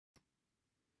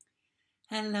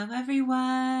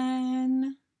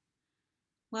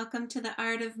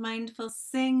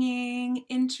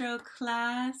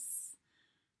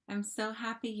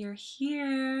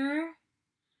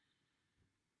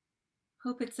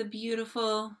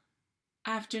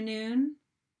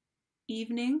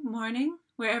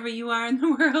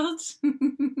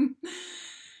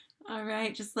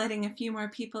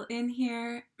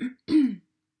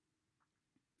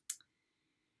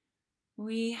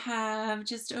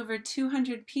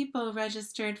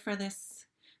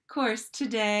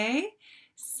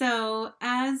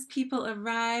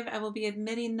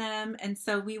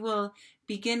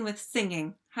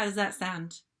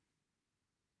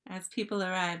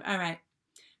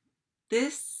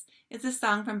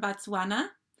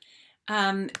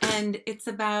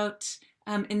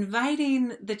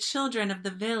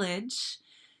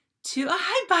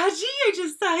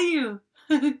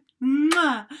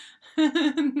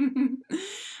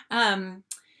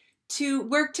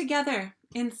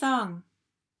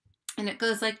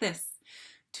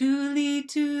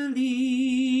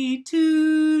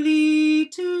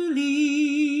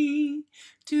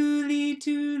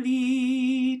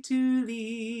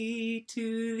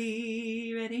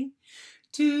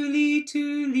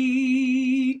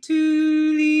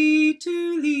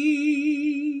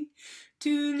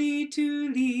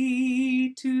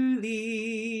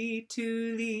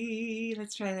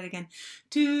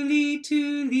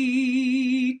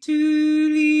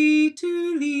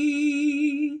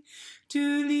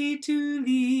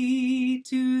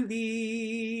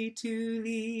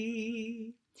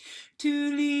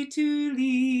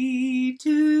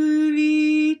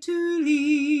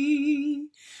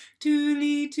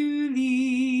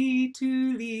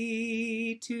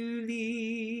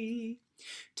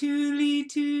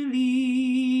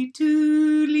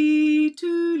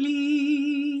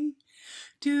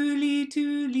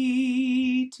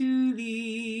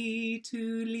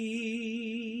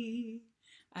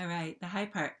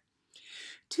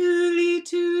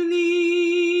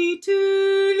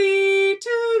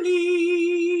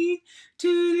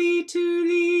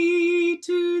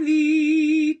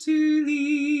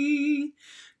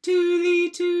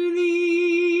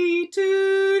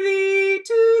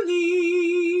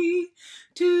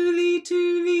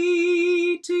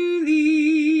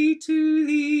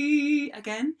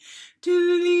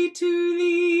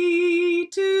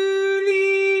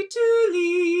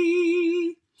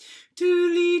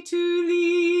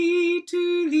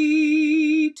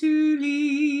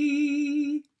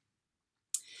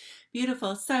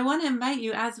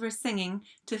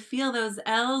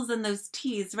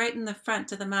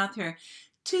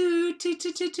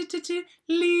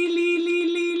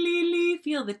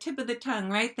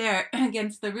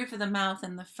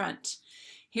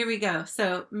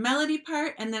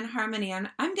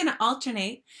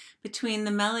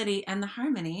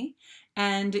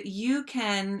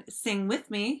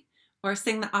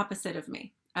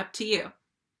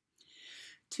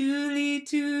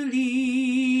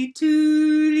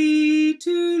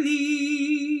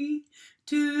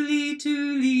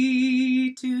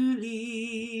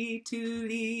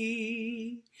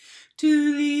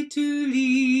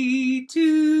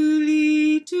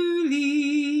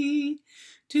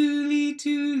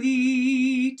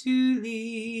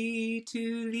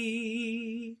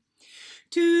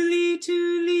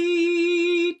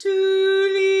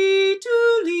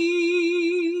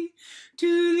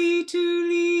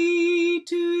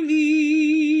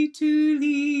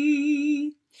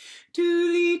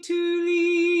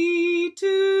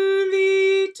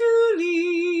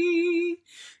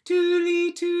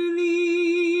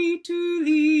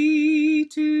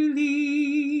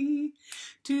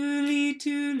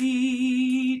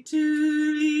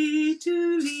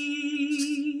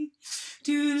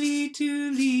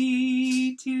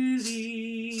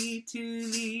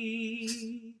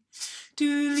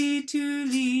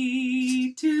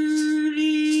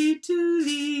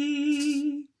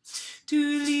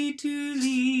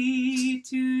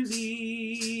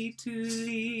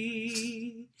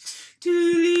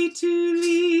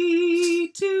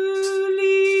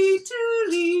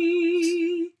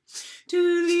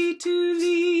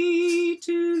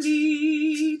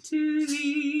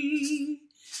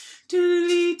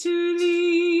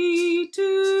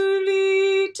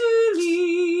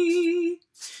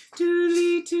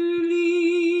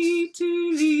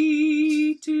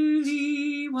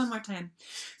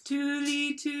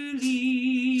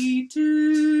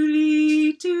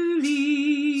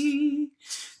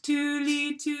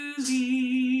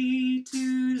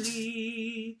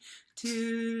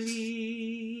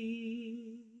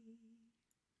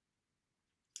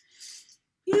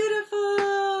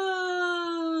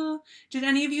Did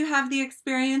any of you have the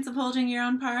experience of holding your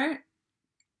own part?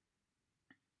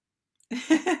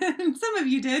 Some of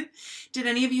you did. Did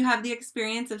any of you have the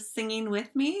experience of singing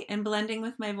with me and blending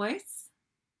with my voice?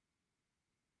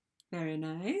 Very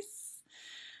nice.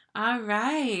 All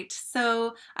right.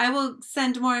 So I will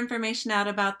send more information out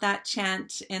about that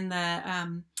chant in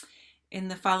the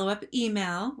follow-up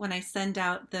email when I send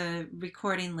out the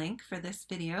recording link for this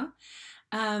video.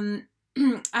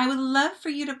 I would love for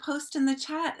you to post in the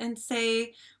chat and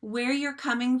say where you're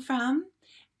coming from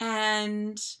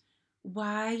and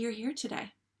why you're here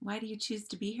today. Why do you choose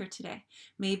to be here today?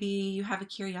 Maybe you have a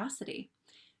curiosity.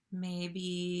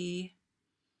 Maybe,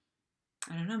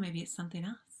 I don't know, maybe it's something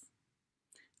else.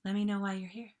 Let me know why you're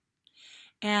here.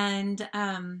 And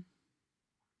I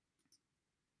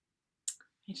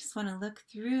just want to look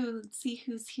through, see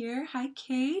who's here. Hi,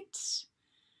 Kate.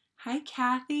 Hi,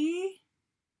 Kathy.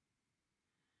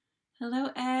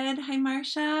 Hello, Ed. Hi,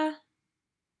 Marcia.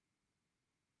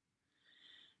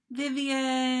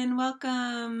 Vivian,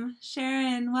 welcome.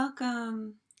 Sharon,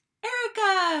 welcome.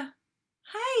 Erica,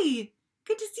 hi.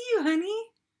 Good to see you, honey.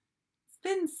 It's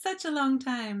been such a long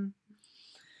time.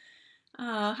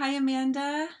 Oh, hi,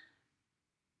 Amanda.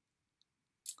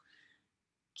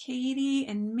 Katie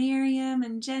and Miriam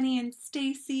and Jenny and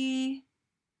Stacy.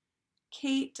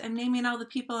 Kate, I'm naming all the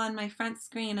people on my front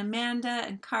screen. Amanda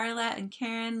and Carla and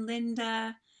Karen,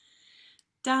 Linda,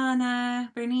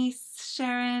 Donna, Bernice,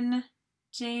 Sharon,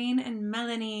 Jane, and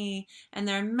Melanie. And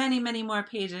there are many, many more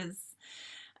pages.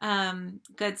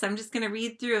 Good, so I'm just going to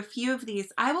read through a few of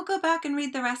these. I will go back and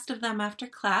read the rest of them after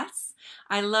class.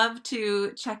 I love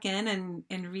to check in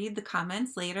and read the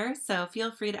comments later, so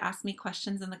feel free to ask me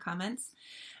questions in the comments.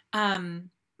 All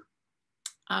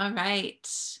right.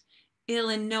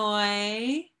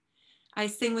 Illinois. I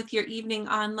sing with your evening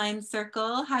online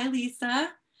circle. Hi,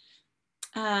 Lisa.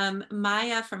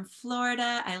 Maya from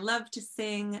Florida. I love to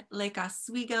sing. Lake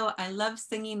Oswego. I love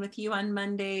singing with you on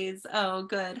Mondays. Oh,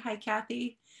 good. Hi,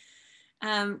 Kathy.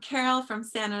 Carol from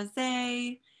San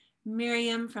Jose.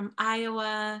 Miriam from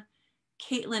Iowa.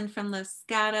 Caitlin from Los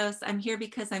Gatos. I'm here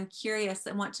because I'm curious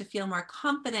and want to feel more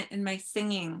confident in my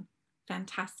singing.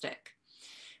 Fantastic.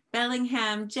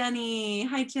 Bellingham, Jenny.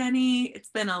 Hi, Jenny. It's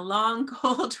been a long,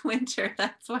 cold winter.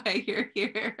 That's why you're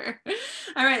here.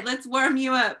 All right, let's warm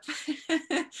you up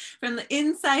from the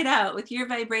inside out with your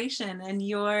vibration and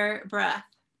your breath.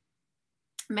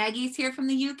 Maggie's here from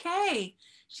the UK.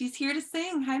 She's here to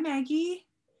sing. Hi, Maggie.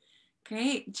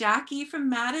 Great. Jackie from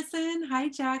Madison. Hi,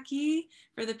 Jackie.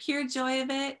 For the pure joy of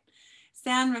it.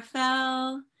 San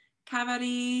Rafael.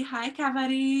 Cavari. Hi,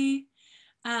 Cavari.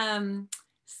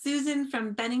 Susan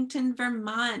from Bennington,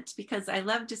 Vermont, because I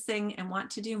love to sing and want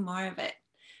to do more of it.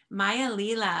 Maya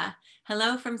Leela,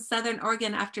 hello from Southern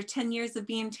Oregon. After 10 years of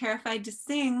being terrified to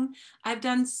sing, I've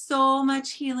done so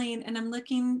much healing and I'm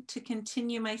looking to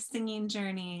continue my singing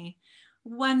journey.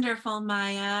 Wonderful,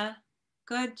 Maya.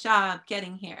 Good job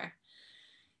getting here.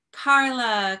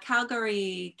 Carla,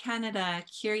 Calgary, Canada,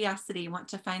 curiosity, want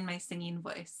to find my singing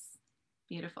voice.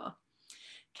 Beautiful.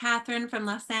 Catherine from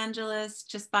Los Angeles,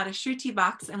 just bought a Shruti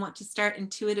box and want to start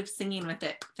intuitive singing with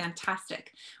it.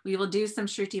 Fantastic. We will do some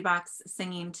Shruti box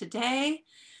singing today.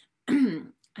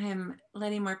 I'm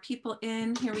letting more people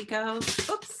in. Here we go.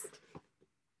 Oops.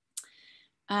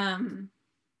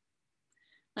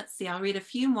 Let's see, I'll read a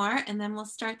few more and then we'll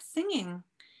start singing.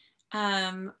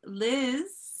 Liz,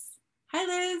 hi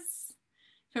Liz,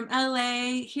 from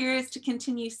LA, here is to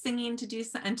continue singing to do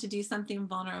something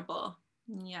vulnerable.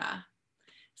 Yeah.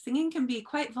 Singing can be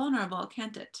quite vulnerable,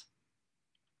 can't it?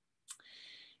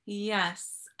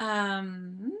 Yes.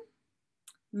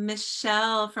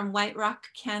 Michelle from White Rock,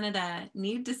 Canada.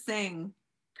 Need to sing.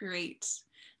 Great.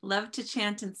 Love to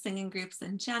chant and sing in groups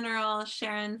in general.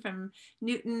 Sharon from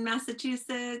Newton,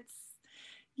 Massachusetts.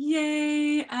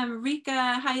 Yay.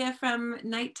 Rika Haya from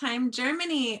Nighttime,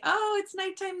 Germany. Oh, it's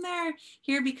nighttime there.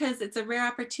 Here because it's a rare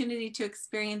opportunity to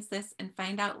experience this and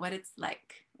find out what it's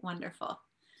like. Wonderful.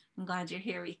 I'm glad you're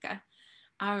here, Rika.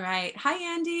 All right. Hi,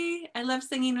 Andy. I love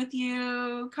singing with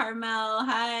you. Carmel,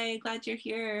 hi. Glad you're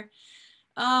here.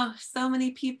 Oh, so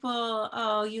many people.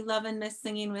 Oh, you love and miss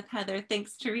singing with Heather.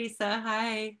 Thanks, Teresa.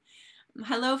 Hi.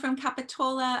 Hello from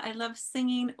Capitola. I love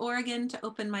singing. Oregon, to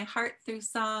open my heart through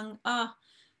song. Oh,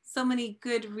 so many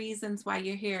good reasons why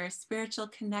you're here. Spiritual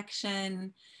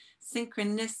connection,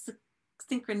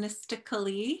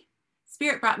 synchronistically.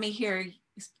 Spirit brought me here.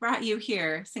 Brought you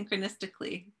here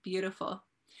synchronistically. Beautiful.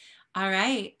 All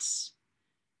right.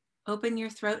 Open your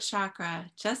throat chakra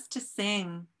just to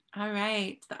sing. All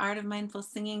right. The Art of Mindful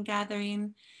Singing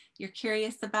Gathering. You're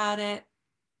curious about it.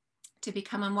 To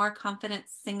become a more confident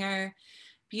singer,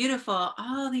 Beautiful.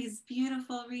 All these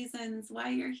beautiful reasons why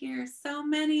you're here. So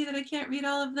many that I can't read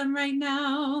all of them right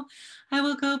now. I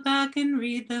will go back and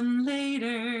read them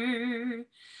later.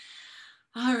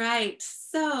 All right.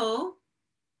 So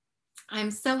I'm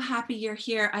so happy you're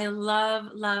here. I love,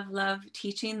 love, love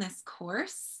teaching this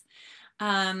course.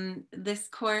 This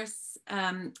course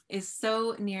is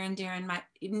so near and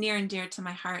dear to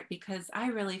my heart because I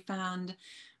really found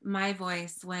my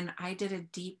voice when I did a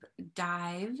deep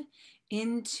dive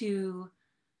into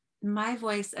my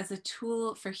voice as a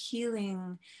tool for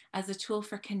healing, as a tool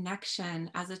for connection,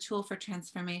 as a tool for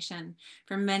transformation.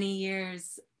 For many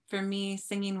years, for me,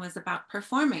 singing was about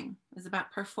performing. It was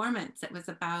about performance. It was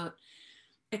about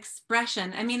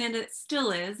expression. I mean, and it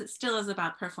still is. It still is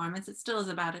about performance. It still is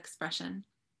about expression.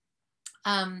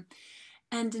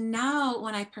 And now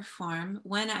when I perform,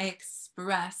 when I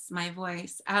express my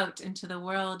voice out into the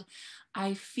world,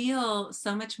 I feel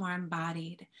so much more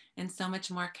embodied and so much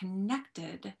more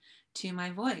connected to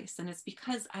my voice. And it's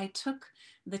because I took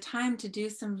the time to do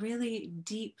some really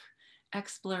deep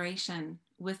exploration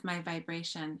with my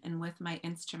vibration and with my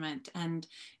instrument. And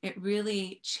it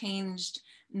really changed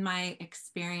my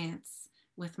experience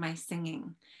with my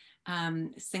singing.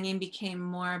 Singing became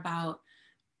more about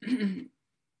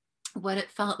what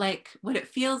it felt like, what it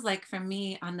feels like for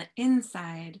me on the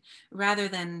inside, rather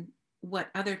than what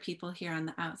other people hear on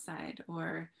the outside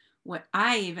or what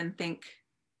I even think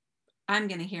I'm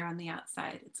going to hear on the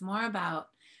outside. It's more about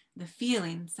the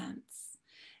feeling sense.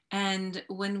 And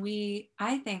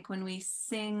I think when we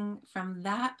sing from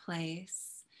that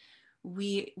place,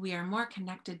 we are more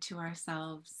connected to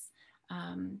ourselves.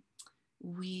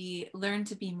 We learn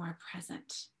to be more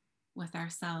present with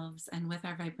ourselves and with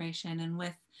our vibration and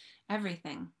with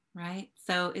everything, right?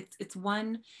 So it's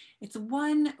one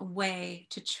way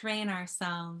to train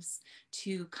ourselves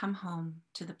to come home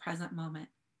to the present moment.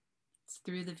 It's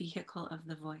through the vehicle of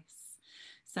the voice.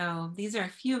 So these are a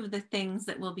few of the things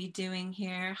that we'll be doing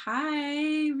here.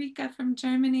 Hi, Rika from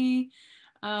Germany.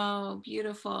 Oh,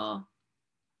 beautiful.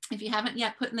 If you haven't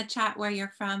yet put in the chat where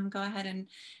you're from, go ahead and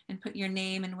put your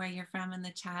name and where you're from in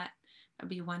the chat. That'd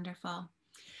be wonderful.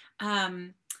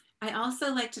 I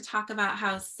also like to talk about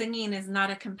how singing is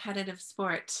not a competitive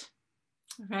sport,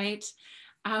 right?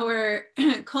 Our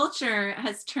culture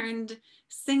has turned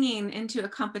singing into a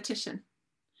competition,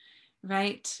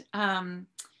 right?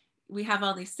 We have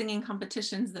all these singing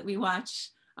competitions that we watch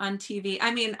on TV.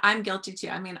 I mean, I'm guilty too.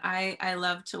 I mean, I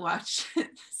love to watch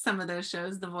some of those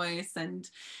shows, The Voice and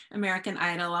American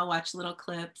Idol. I'll watch little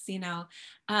clips, you know.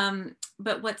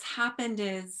 But what's happened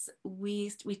is we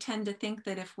tend to think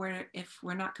that if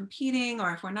we're not competing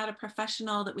or if we're not a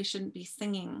professional, that we shouldn't be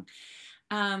singing.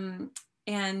 And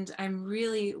I'm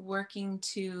really working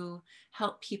to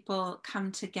help people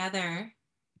come together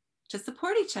to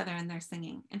support each other in their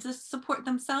singing and to support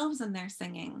themselves in their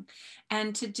singing,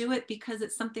 and to do it because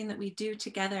it's something that we do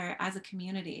together as a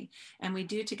community, and we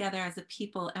do together as a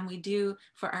people, and we do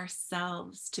for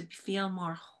ourselves to feel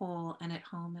more whole and at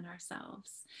home in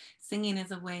ourselves. Singing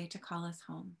is a way to call us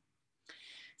home.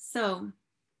 So,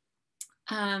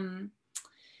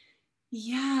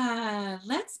 yeah,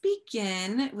 let's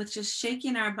begin with just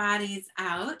shaking our bodies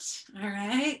out. All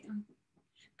right,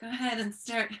 go ahead and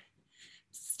start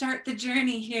the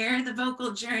journey here, the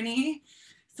vocal journey.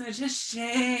 So just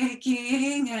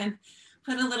shaking and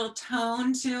put a little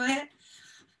tone to it.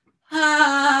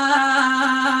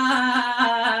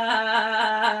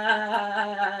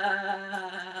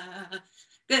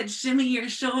 Good, shimmy your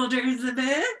shoulders a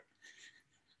bit.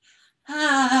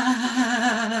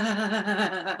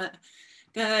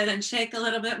 Good, and shake a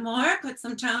little bit more, put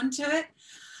some tone to it.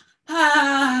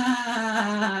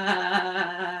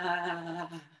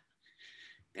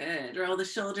 Good, roll the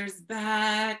shoulders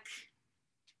back.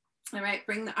 All right,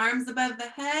 bring the arms above the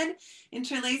head,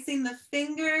 interlacing the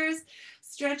fingers,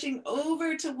 stretching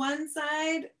over to one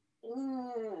side.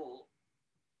 Ooh.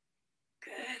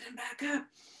 Good, and back up.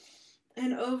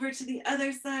 And over to the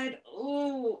other side.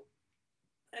 Oh,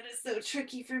 that is so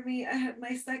tricky for me. I had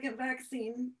my second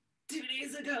vaccine 2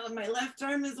 days ago and my left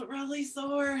arm is really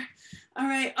sore. All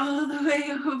right, all the way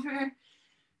over.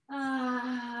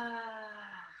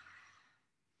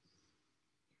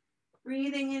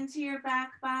 Breathing into your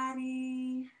back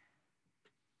body.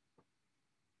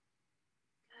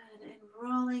 Good, and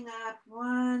rolling up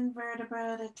one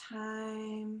vertebra at a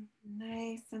time,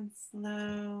 nice and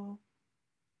slow.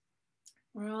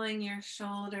 Rolling your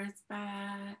shoulders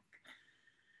back.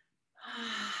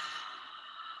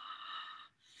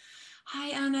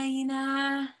 Hi,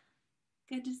 Anaina.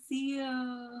 Good to see you.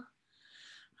 All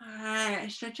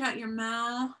right, stretch out your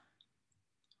mouth.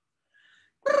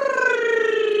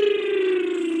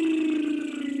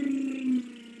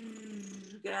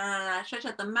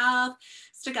 shut the mouth,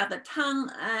 stick out the tongue.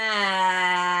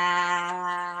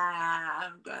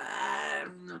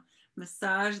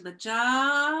 Massage the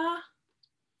jaw.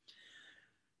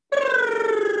 All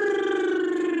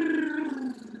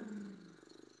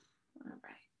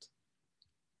right.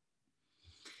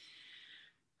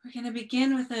 We're going to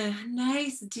begin with a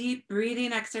nice deep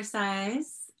breathing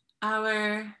exercise.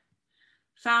 Our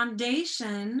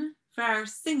foundation for our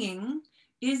singing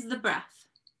is the breath,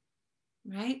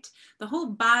 right? The whole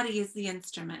body is the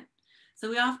instrument. So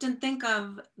we often think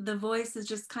of the voice as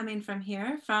just coming from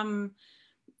here, from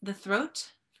the throat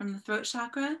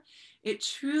chakra. It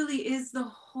truly is the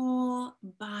whole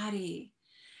body.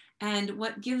 And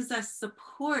what gives us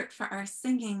support for our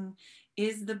singing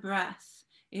is the breath,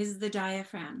 is the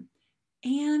diaphragm,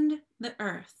 and the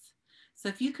earth. So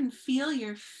if you can feel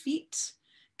your feet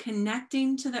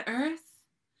connecting to the earth,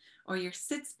 or your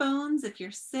sits bones if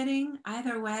you're sitting,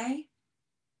 either way.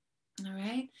 All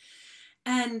right.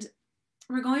 And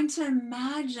we're going to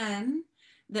imagine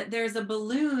that there's a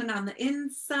balloon on the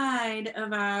inside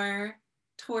of our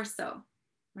torso,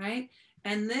 right?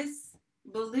 And this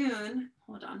balloon,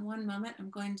 hold on one moment, I'm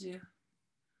going to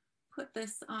put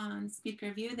this on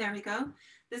speaker view. There we go.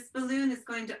 This balloon is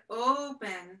going to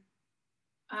open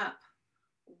up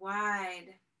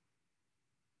wide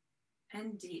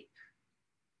and deep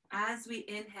as we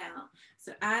inhale.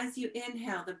 So as you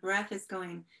inhale, the breath is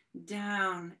going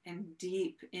down and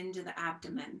deep into the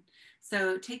abdomen.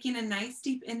 So taking a nice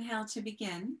deep inhale to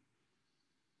begin.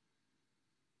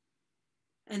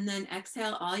 And then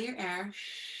exhale all your air.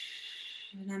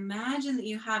 And imagine that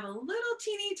you have a little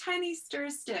teeny tiny stir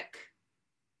stick.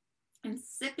 And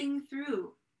sipping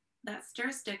through that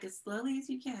stir stick as slowly as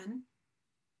you can.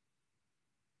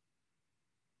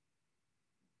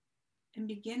 And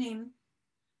beginning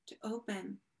to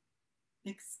open,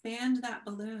 expand that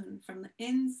balloon from the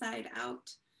inside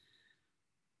out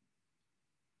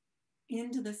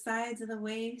into the sides of the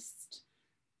waist,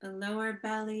 the lower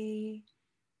belly,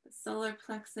 the solar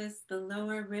plexus, the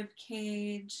lower rib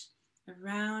cage,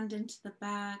 around into the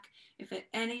back. If at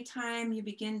any time you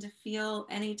begin to feel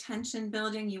any tension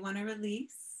building, you want to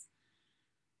release.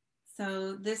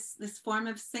 So this form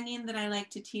of singing that I like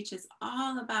to teach is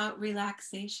all about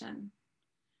relaxation.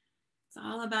 It's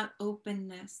all about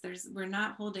openness. We're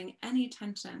not holding any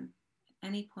tension at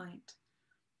any point.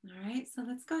 All right, so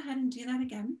let's go ahead and do that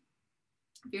again.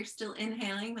 If you're still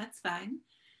inhaling, that's fine.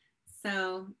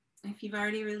 So if you've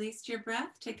already released your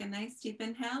breath, take a nice deep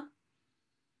inhale.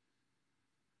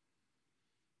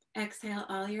 Exhale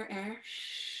all your air.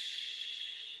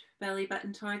 Belly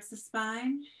button towards the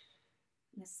spine,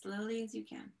 as slowly as you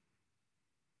can.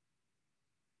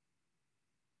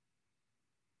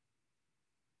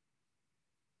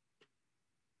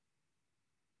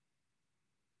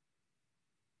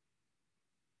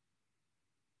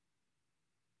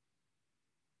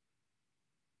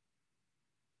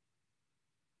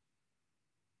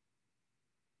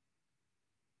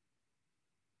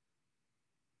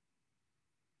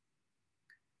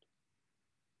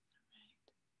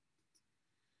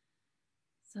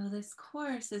 So this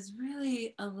course is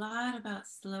really a lot about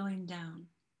slowing down.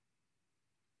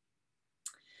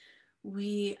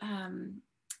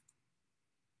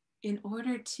 In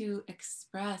order to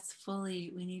express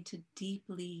fully, we need to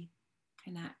deeply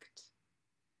connect.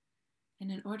 And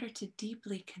in order to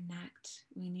deeply connect,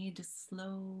 we need to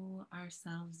slow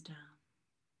ourselves down.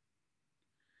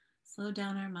 Slow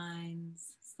down our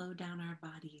minds, slow down our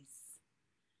bodies.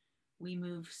 We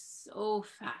move so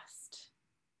fast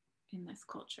in this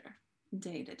culture,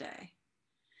 day to day.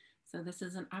 So this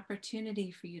is an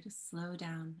opportunity for you to slow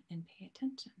down and pay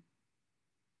attention.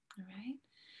 All right?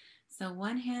 So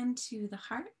one hand to the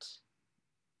heart,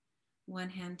 one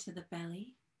hand to the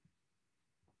belly,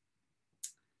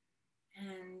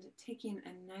 and taking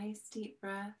a nice deep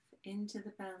breath into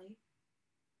the belly,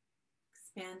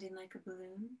 expanding like a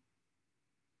balloon,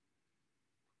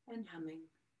 and humming.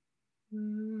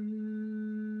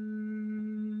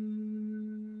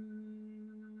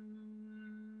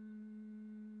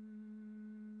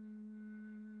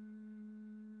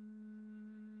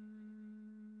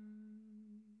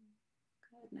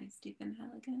 Good, nice deep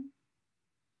inhale again.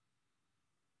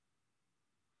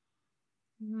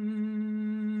 I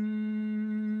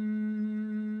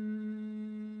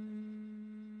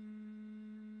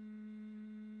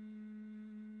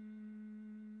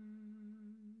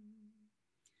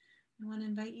want to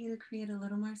invite you to create a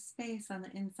little more space on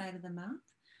the inside of the mouth.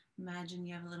 Imagine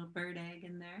you have a little bird egg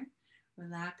in there.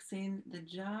 Relaxing the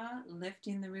jaw,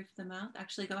 lifting the roof of the mouth.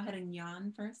 Actually, go ahead and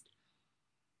yawn first.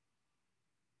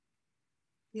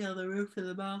 Feel the roof of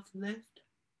the mouth lift.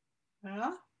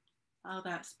 Yeah. all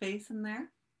that space in there.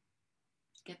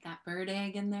 Get that bird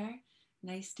egg in there.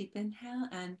 Nice deep inhale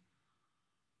and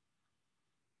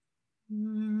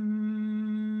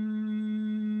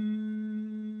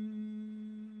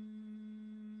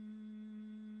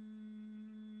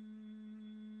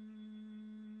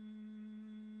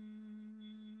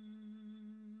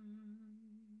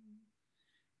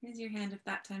raise your hand if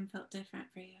that time felt different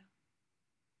for you.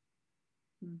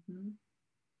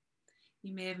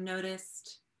 You may have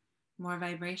noticed more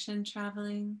vibration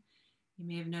traveling. You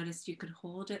may have noticed you could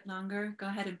hold it longer. Go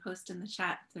ahead and post in the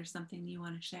chat if there's something you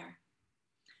want to share.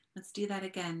 Let's do that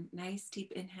again. Nice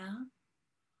deep inhale.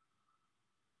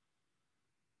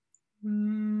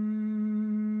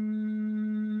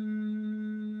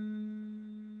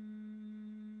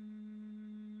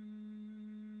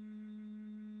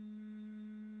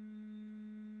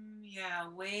 Yeah,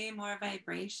 way more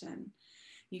vibration.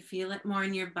 You feel it more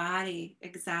in your body.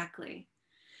 Exactly.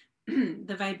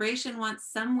 The vibration wants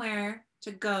somewhere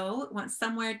to go, it wants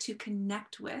somewhere to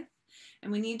connect with,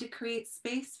 and we need to create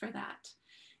space for that.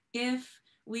 If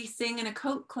we sing in a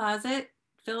coat closet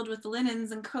filled with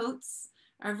linens and coats,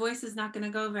 our voice is not going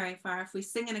to go very far. If we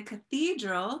sing in a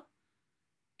cathedral,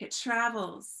 it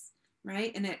travels,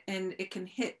 right? And it can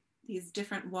hit these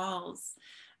different walls.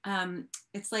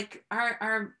 It's like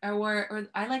or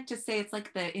I like to say it's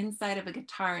like the inside of a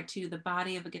guitar too, the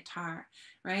body of a guitar,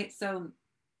 right? So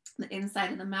the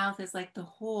inside of the mouth is like the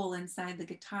hole inside the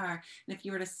guitar. And if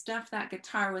you were to stuff that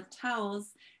guitar with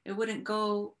towels, it wouldn't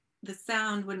go, the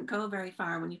sound wouldn't go very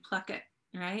far when you pluck it,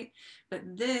 right?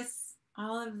 But this,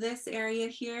 all of this area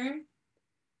here,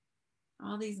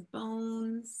 all these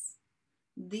bones,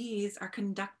 these are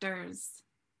conductors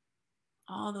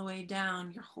all the way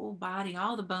down your whole body.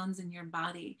 All the bones in your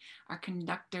body are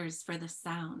conductors for the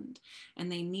sound,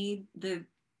 and they need the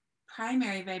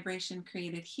primary vibration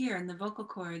created here in the vocal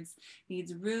cords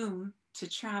needs room to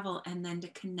travel and then to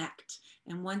connect.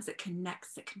 And once it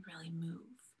connects, it can really move.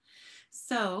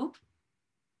 So,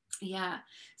 yeah.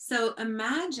 So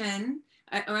imagine,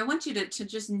 or I want you to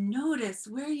just notice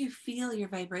where you feel your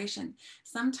vibration.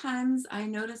 Sometimes I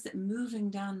notice it moving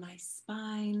down my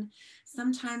spine.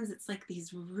 Sometimes it's like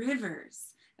these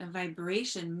rivers of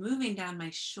vibration moving down my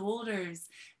shoulders,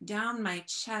 down my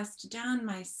chest, down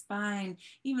my spine,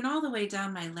 even all the way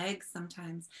down my legs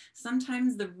sometimes.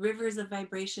 Sometimes the rivers of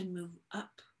vibration move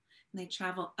up and they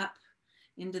travel up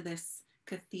into this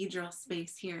cathedral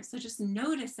space here. So just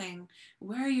noticing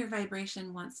where your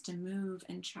vibration wants to move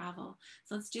and travel.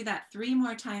 So let's do that 3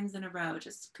 more times in a row,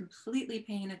 just completely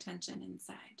paying attention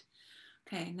inside.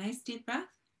 Okay, nice deep breath.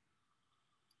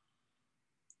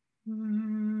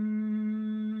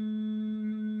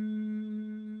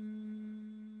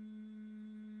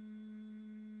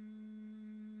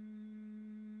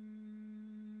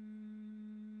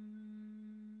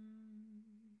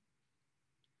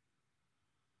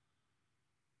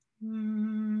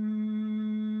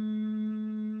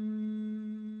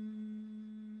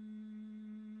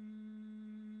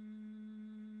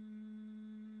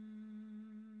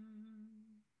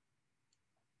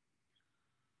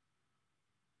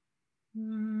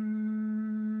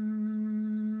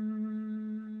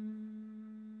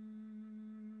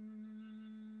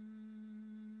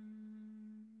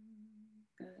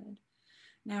 Good.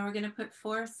 Now we're going to put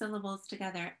 4 syllables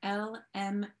together.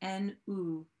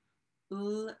 L-M-N-U.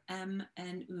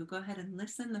 U-M-N-U. Go ahead and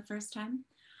listen the first time.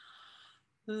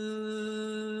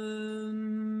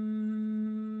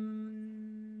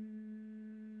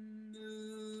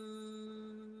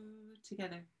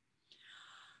 Together.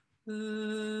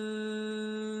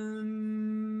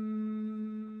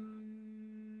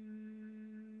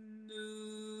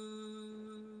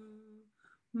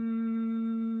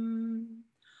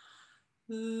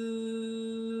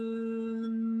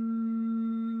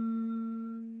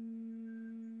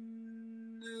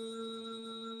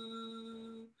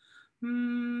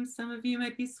 Some of you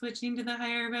might be switching to the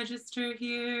higher register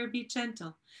here. Be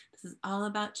gentle. This is all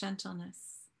about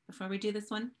gentleness. Before we do this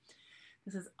one,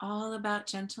 this is all about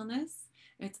gentleness.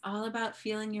 It's all about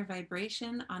feeling your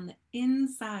vibration on the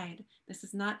inside. This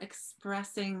is not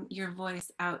expressing your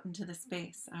voice out into the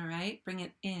space, all right? Bring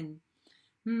it in.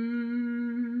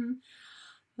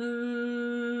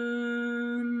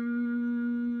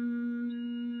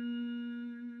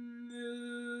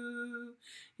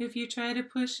 If you try to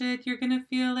push it, you're going to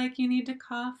feel like you need to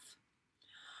cough.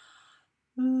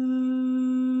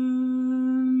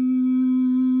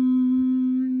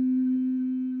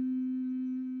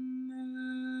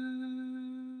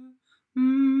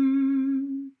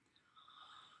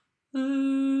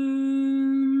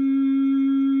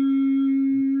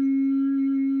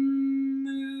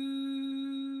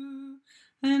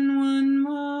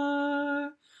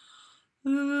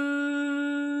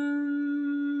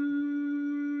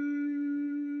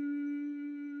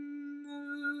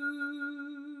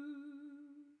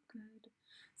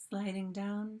 sliding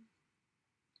down.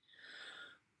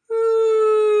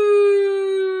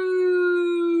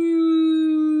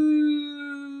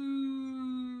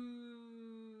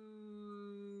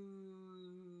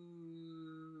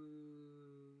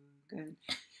 Good.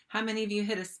 How many of you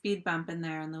hit a speed bump in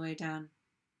there on the way down?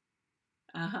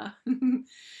 Uh-huh.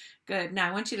 Good. Now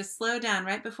I want you to slow down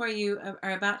right before you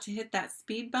are about to hit that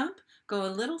speed bump. Go a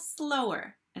little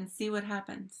slower and see what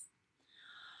happens.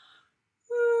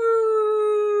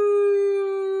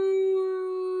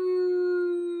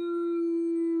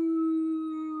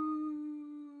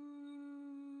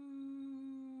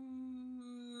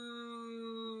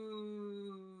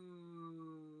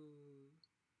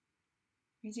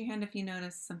 Raise your hand if you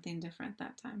notice something different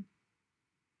that time.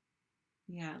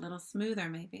 Yeah, a little smoother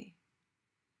maybe.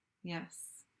 Yes.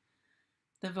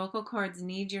 The vocal cords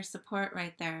need your support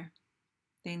right there.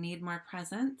 They need more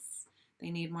presence. They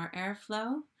need more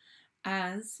airflow.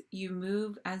 As you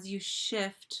move, as you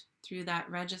shift through that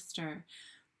register,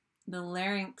 the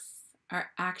larynx are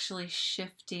actually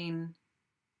shifting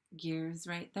gears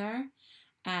right there,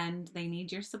 and they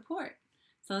need your support.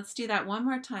 So let's do that one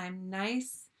more time.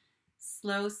 Nice,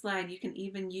 slow slide. You can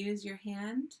even use your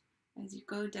hand as you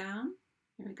go down.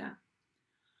 Here we go.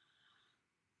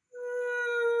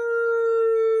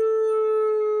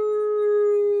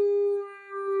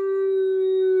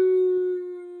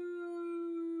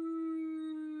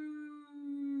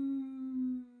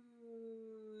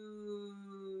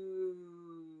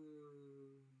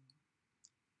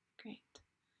 Great.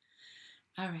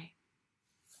 All right.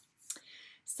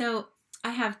 So I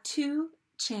have 2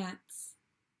 chants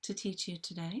to teach you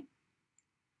today.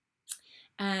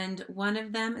 And one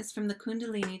of them is from the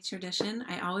Kundalini tradition.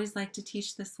 I always like to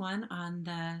teach this one on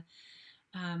the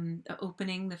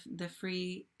opening, the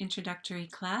free introductory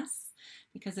class,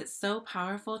 because it's so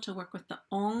powerful to work with the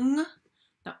Ong.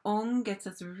 The Ong gets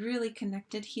us really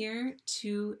connected here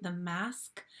to the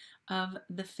mask of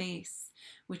the face,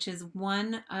 which is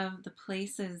one of the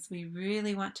places we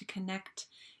really want to connect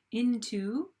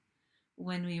into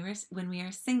when we are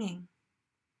singing.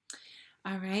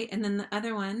 All right, and then the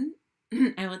other one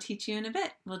I will teach you in a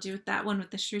bit. We'll do that one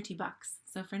with the Shruti box.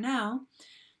 So for now,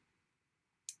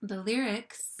 the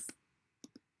lyrics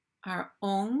are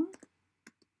Om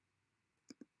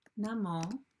Namo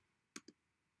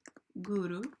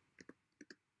Guru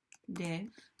Dev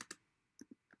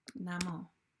Namo.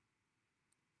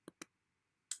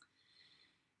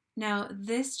 Now,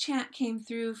 this chant came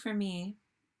through for me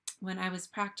when I was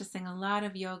practicing a lot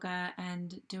of yoga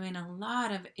and doing a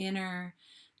lot of inner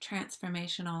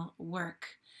transformational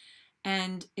work.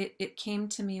 And it came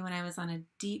to me when I was on a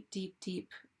deep, deep, deep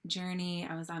journey.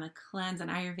 I was on a cleanse, an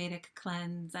Ayurvedic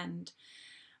cleanse, and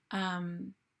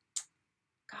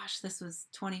gosh, this was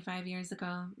 25 years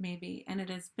ago, maybe. And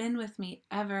it has been with me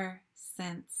ever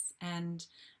since. And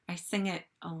I sing it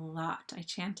a lot. I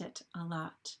chant it a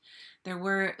lot. There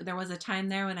was a time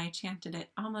there when I chanted it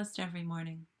almost every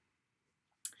morning.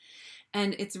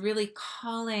 And it's really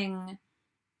calling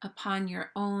upon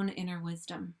your own inner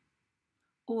wisdom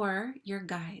or your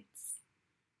guides,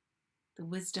 the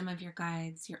wisdom of your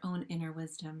guides, your own inner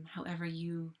wisdom, however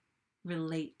you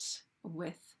relate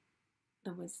with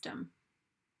the wisdom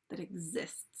that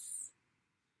exists.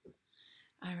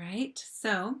 All right,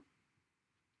 so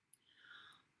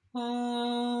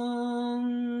Om,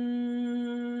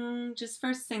 just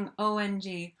first sing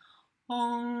O-N-G.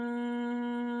 Om.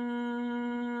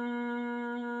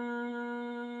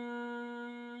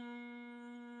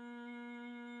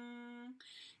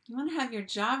 You want to have your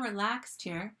jaw relaxed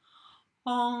here.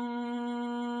 Om.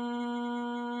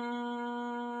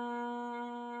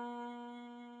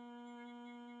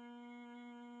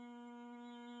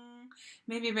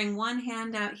 Maybe bring one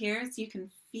hand out here so you can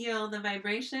feel the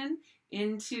vibration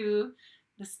into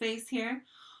the space here.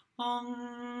 Om.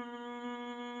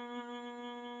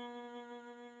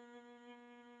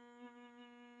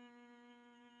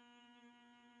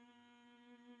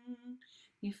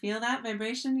 You feel that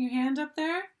vibration in your hand up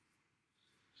there?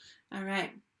 All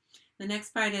right. The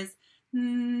next part is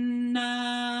Namo.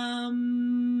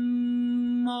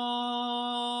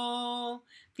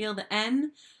 Feel the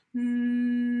N.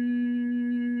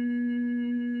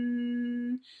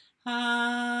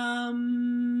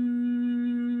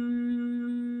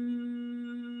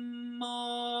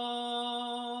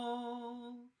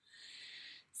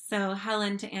 So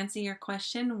Helen, to answer your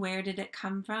question, where did it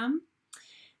come from?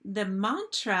 The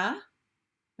mantra,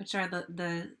 which are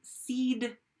the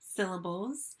seed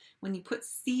syllables, when you put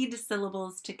seed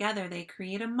syllables together, they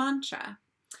create a mantra.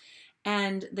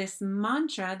 And this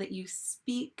mantra that you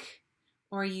speak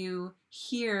or you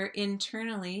hear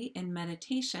internally in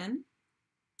meditation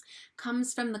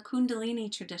comes from the Kundalini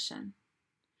tradition.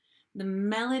 The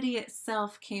melody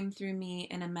itself came through me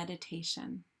in a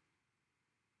meditation.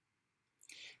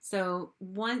 So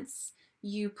once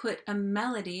you put a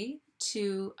melody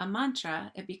to a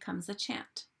mantra, it becomes a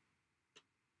chant.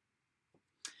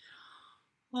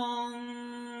 Om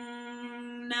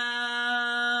Namo.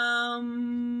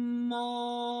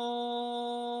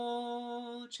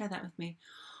 Try that with me.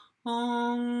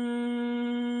 Om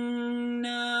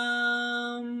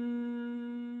Namo.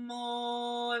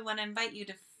 I want to invite you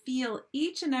to feel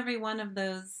each and every one of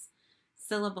those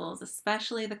syllables,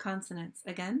 especially the consonants.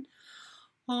 Again.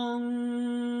 Om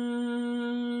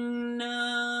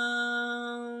Namo.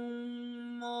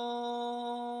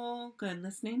 Good.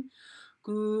 Listening.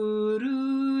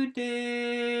 Guru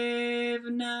Dev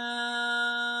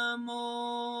Namo.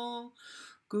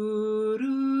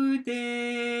 Guru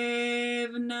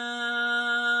Dev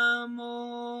Namo.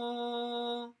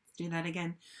 Let's do that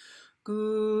again.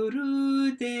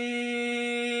 Guru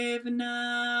Dev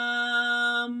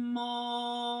Namo.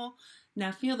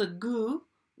 Now feel the gu,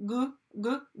 gu,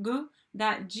 gu, gu.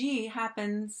 That G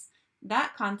happens,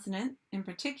 that consonant in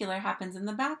particular happens in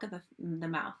the back of the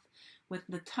mouth with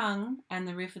the tongue and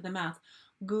the roof of the mouth.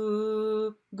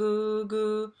 Gu, gu,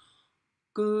 gu.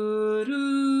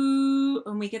 Guru,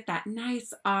 and we get that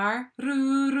nice R,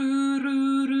 ru, ru,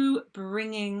 ru, ru,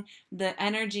 bringing the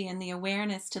energy and the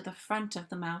awareness to the front of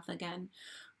the mouth again.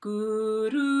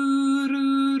 Guru,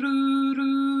 ru, ru,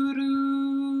 ru,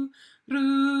 ru,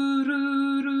 ru,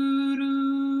 ru, ru,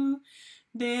 ru.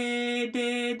 De,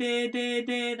 de, de, de,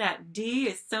 de. That D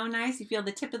is so nice. You feel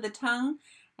the tip of the tongue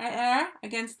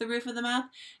against the roof of the mouth.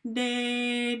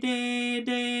 De, de,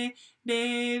 de.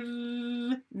 Dev,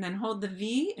 and then hold the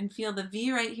V and feel the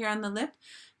V right here on the lip.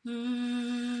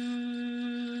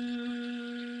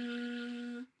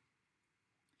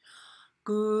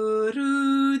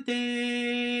 Guru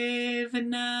Dev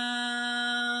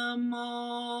Namo.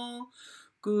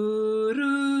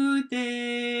 Guru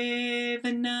Dev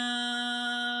Namo.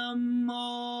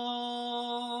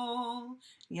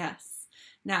 Yes.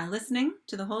 Now listening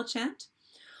to the whole chant.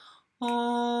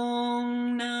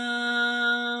 Om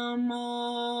Namo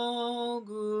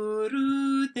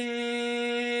Guru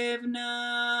Dev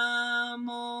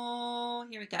Namo.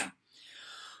 Here we go.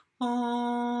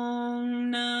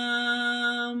 Om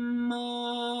Namo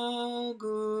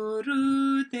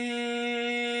Guru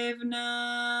Dev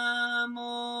Namo.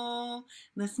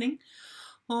 Listening.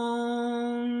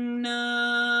 Om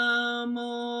Namo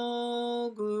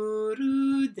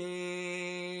Guru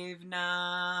Dev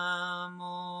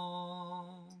Namo.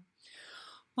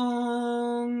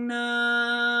 Om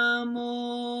Namo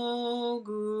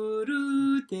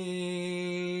Guru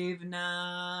Dev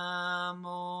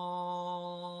Namo.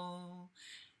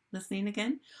 Listening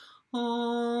again.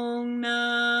 Om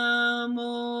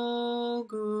Namo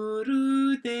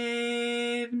Guru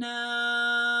Dev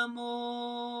Namo.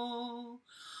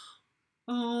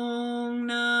 Om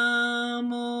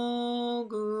Namo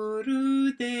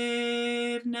Guru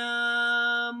Dev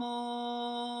Namo.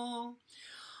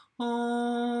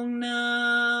 Om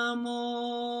Namo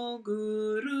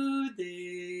Guru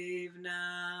Dev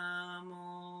Namo.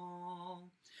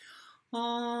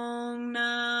 Om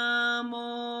Namo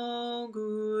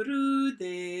Guru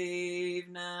Dev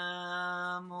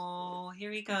Namo. Here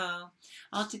we go.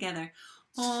 All together.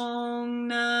 Om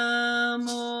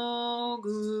Namo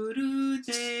Guru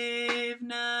Dev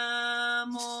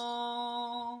Namo.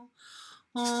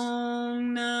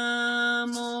 Om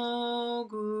Namo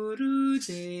Guru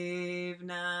Dev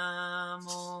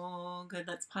Namo. Good.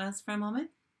 Let's pause for a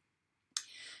moment.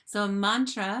 So a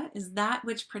mantra is that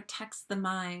which protects the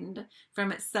mind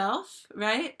from itself,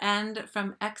 right? And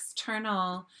from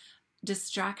external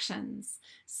distractions.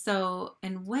 So,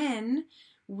 and when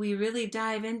we really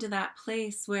dive into that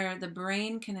place where the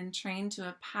brain can entrain to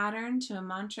a pattern, to a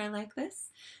mantra like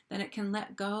this, then it can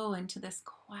let go into this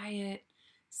quiet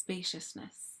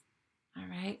spaciousness. All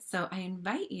right, so I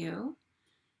invite you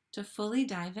to fully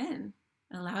dive in.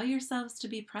 Allow yourselves to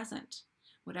be present.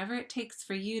 Whatever it takes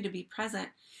for you to be present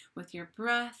with your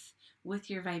breath, with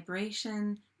your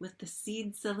vibration, with the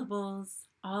seed syllables,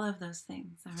 all of those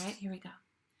things. All right, here we go.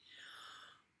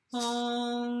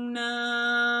 Om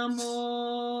Namo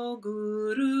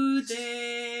Guru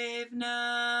Dev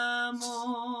Namo.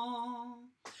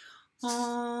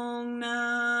 Om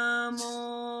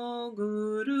Namo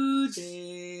Guru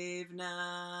Dev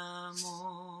Namo.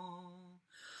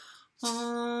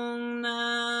 Om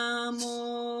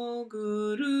Namo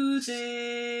Guru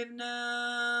Dev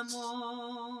Namo.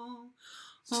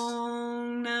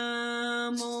 Om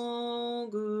Namo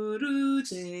Guru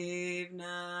Dev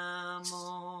Namo.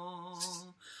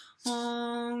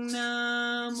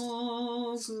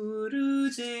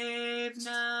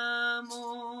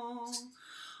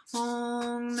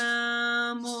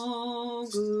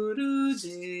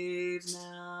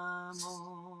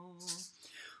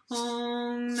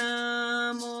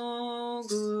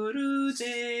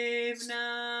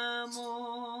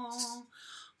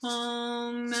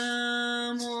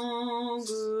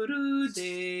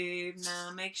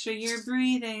 sure you're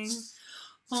breathing.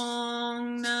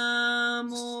 Om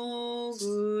Namo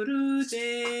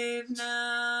Gurudev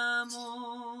Namo.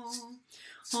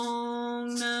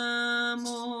 Om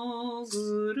Namo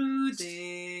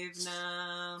Gurudev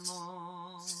Namo.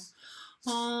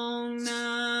 Om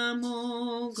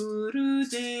Namo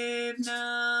Gurudev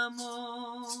Namo.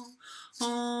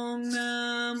 Om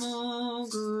Namo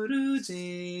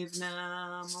Gurudev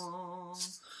Namo.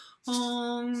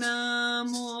 Om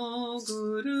Namo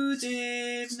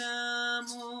Gurudev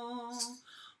Namo.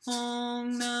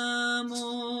 Om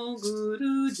Namo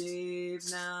Gurudev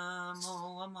Namo.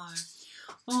 One more.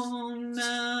 Om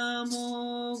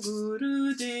Namo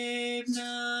Gurudev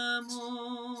Namo.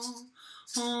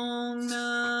 Om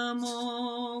Namo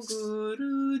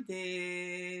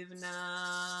Gurudev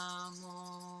Namo.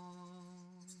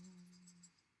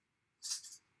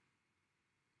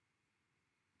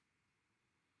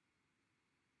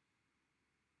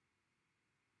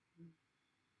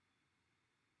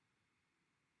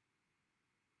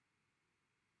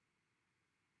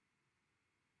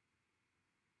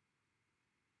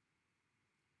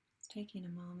 Taking a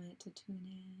moment to tune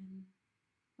in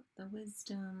what the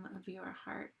wisdom of your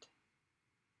heart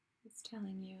is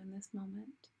telling you in this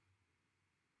moment.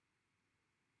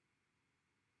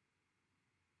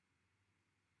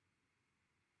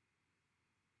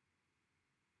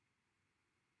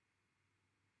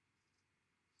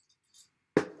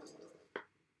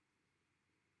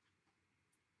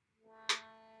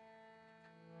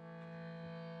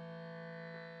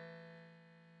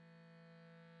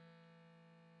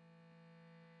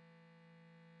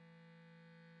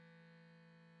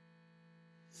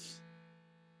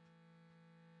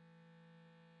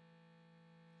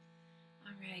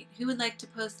 All right, who would like to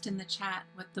post in the chat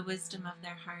what the wisdom of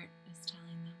their heart is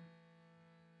telling them?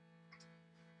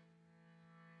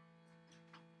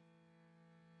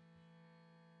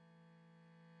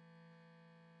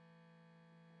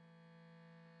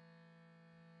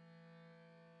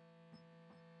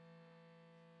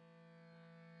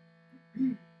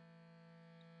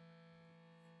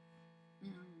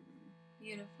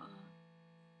 Beautiful.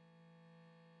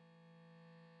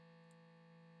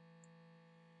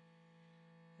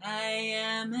 I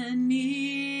am an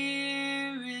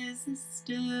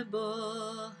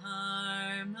irresistible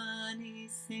harmony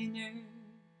singer.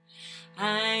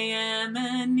 I am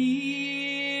an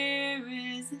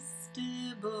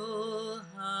irresistible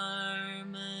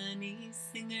harmony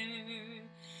singer.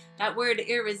 That word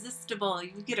irresistible,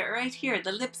 you get it right here.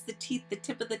 The lips, the teeth, the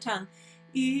tip of the tongue.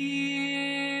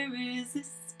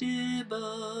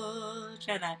 Irresistible.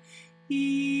 Try that.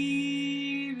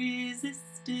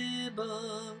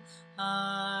 Irresistible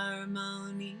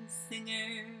harmony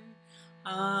singer.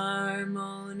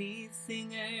 Harmony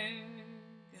singer.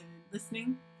 Good.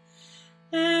 Listening.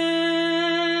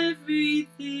 Everything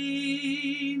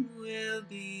will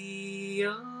be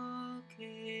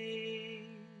okay.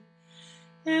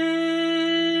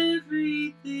 Everything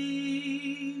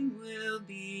will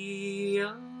be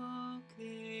okay.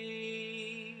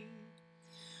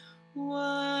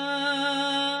 Oneness.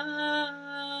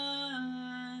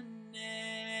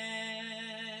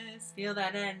 Feel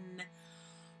that in.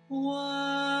 Oneness.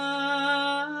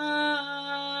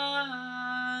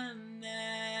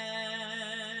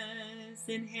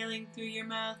 Inhaling through your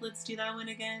mouth. Let's do that one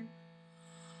again.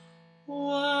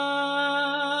 Oneness.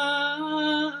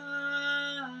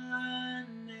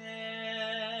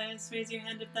 Raise your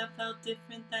hand if that felt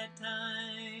different that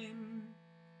time.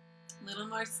 A little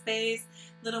more space,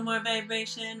 a little more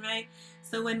vibration, right?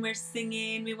 So when we're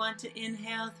singing, we want to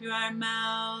inhale through our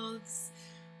mouths.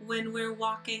 When we're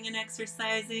walking and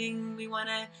exercising, we want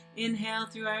to inhale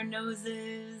through our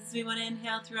noses. We want to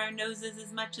inhale through our noses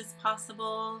as much as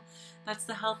possible. That's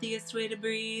the healthiest way to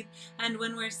breathe. And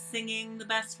when we're singing, the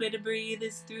best way to breathe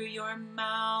is through your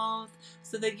mouth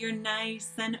so that you're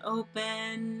nice and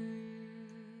open,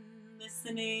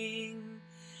 listening.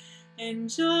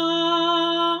 Enjoying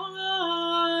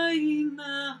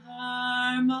the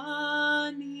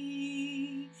harmony,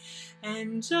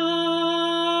 enjoying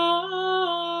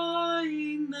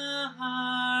the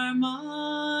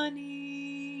harmony,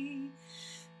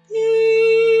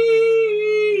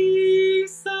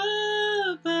 peace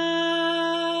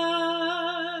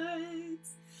abides,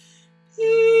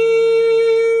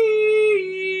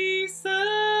 peace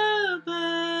abides.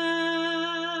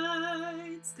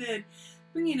 Good.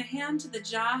 Bringing a hand to the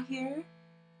jaw here.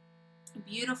 A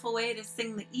beautiful way to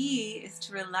sing the E is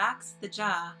to relax the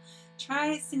jaw.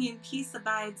 Try singing Peace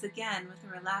Abides again with a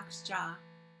relaxed jaw.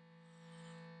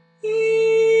 Peace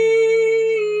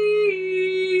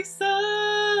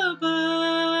abides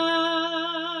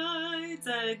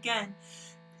again.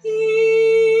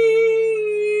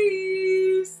 Isa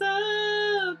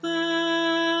bites.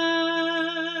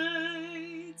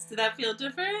 Did that feel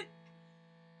different?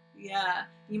 Yeah,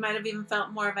 you might have even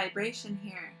felt more vibration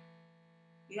here.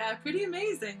 Yeah, pretty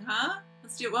amazing, huh?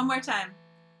 Let's do it one more time.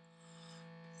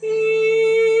 Isa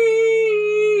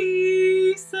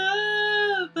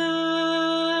bites.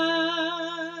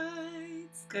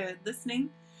 Good.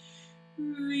 Listening.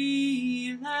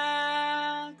 Relax,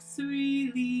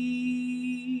 release.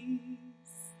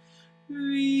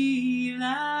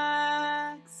 Relax,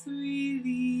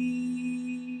 release.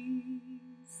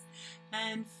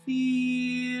 And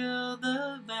feel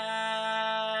the vibes.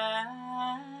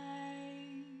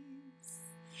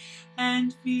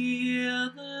 And feel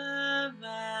the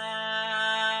vibes.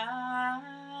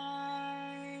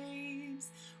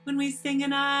 When we sing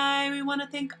an I, we want to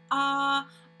think ah,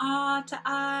 ah to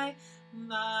I.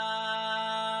 Vibes.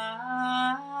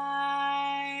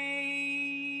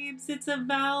 It's a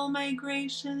vowel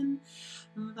migration.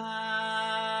 Vibes.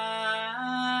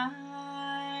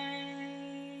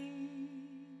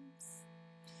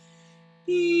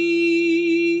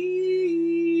 Be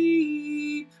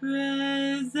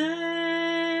present.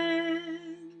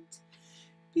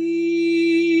 Be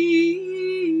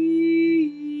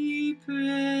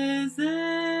present.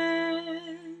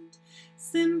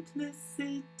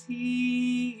 Simplicity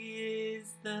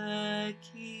is the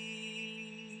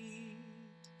key.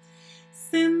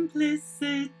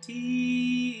 Simplicity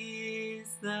is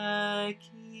the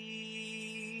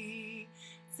key.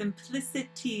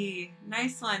 Simplicity.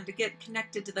 Nice one to get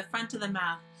connected to the front of the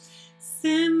mouth.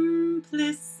 Simplicity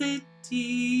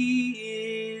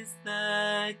is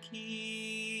the key.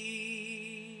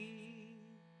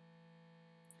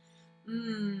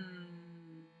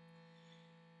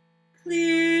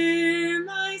 Clear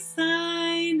my sinuses.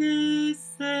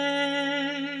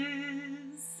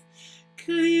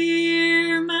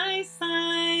 Clear my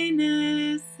sinuses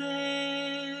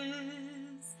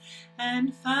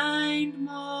and find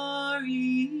more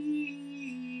ease.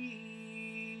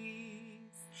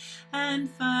 And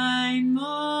find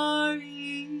more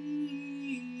ease.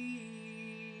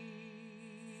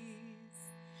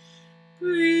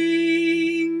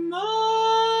 Bring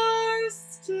more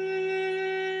stillness.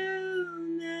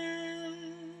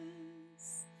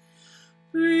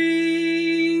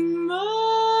 Bring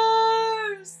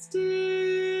more stillness.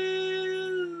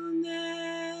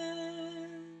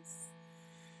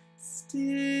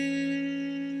 Stillness.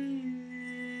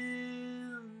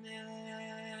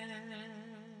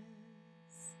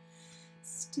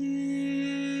 Stillness.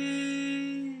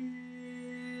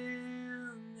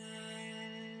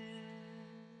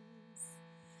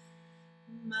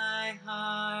 My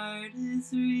heart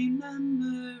is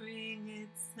remembering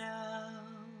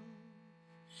itself.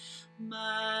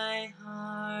 My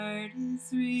heart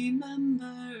is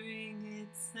remembering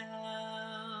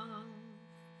itself.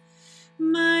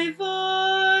 My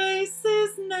voice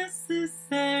is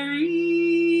necessary.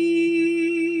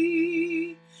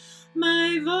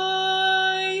 My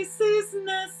voice is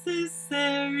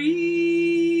necessary.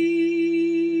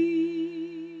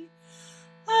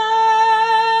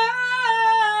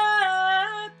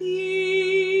 Happy,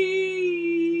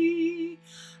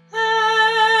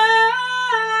 happy.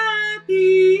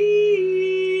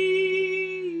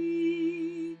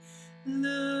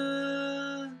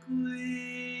 Look within.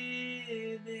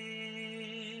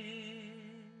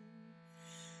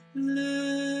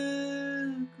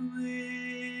 Look within.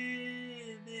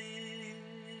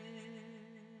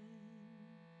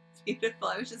 Beautiful.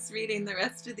 I was just reading the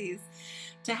rest of these.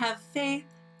 To have faith,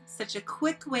 such a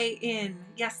quick way in.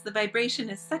 Yes, the vibration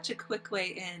is such a quick way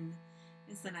in,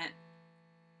 isn't it?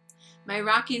 My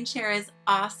rocking chair is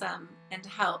awesome and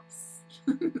helps.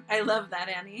 I love that,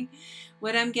 Annie.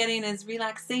 What I'm getting is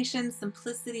relaxation,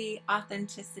 simplicity,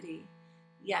 authenticity.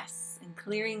 Yes, and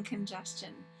clearing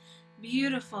congestion.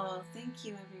 Beautiful. Thank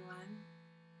you, everyone.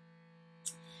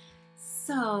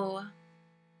 So,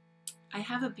 I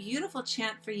have a beautiful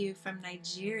chant for you from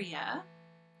Nigeria,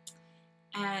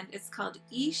 and it's called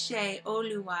Ishe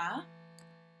Oluwa.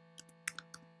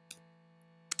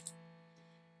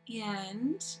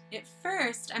 And at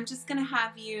first, I'm just going to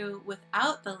have you,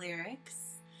 without the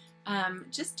lyrics,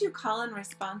 just do call and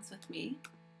response with me.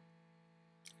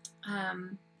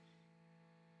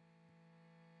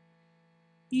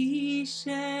 Ishe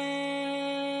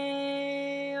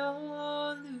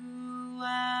Oluwa.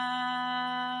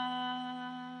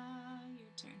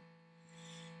 Your turn.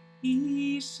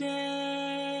 Ishe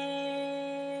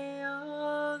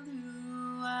Oluwa.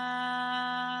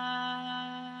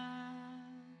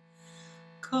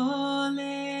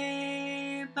 Kole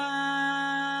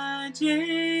baje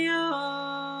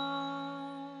o.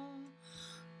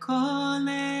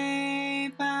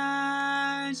 Kole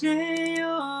Pajeo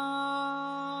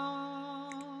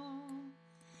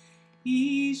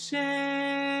Ishe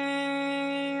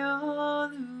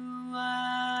Olua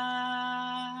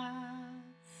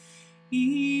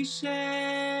Ishe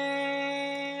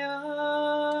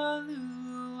Olua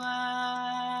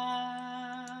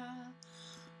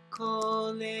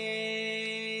Kole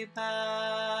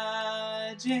Pajeo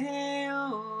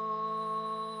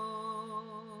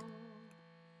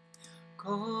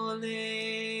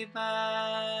Kole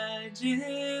Pajeo.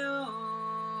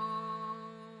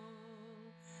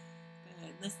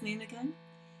 Good. Listening again.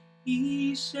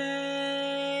 Ishe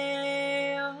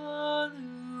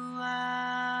Olua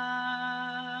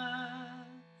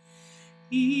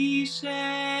Ishe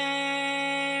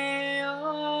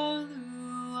Olua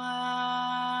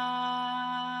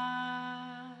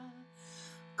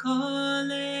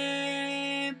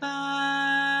Kole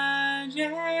Pajeo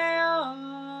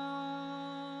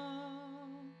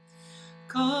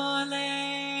Kole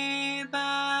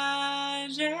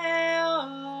Pajeo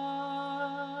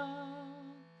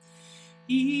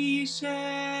Ishe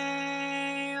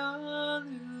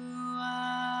Olua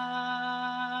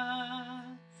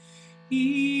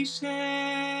Ishe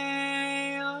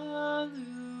Olua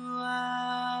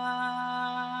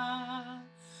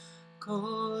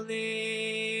Kole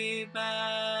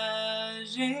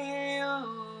Pajeo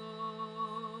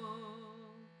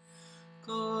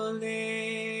Kole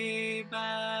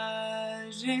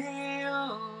Pajeo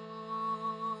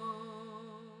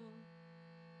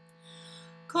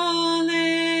Kole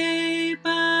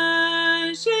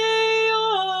Pajeo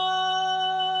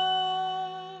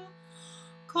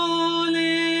Kole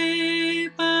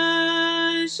Pajeo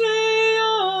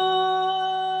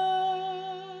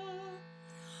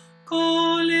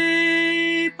Kole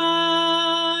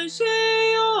Pajeo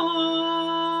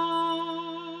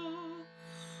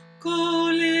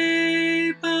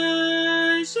Kole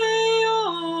Pajeo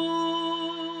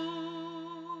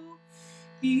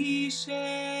Ishe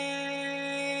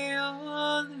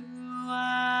Olua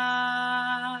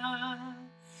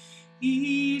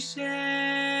Ishe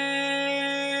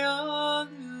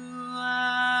Olua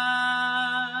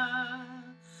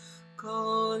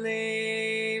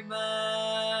Kole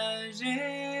Pajeo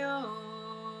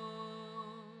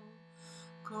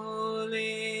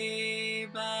Kole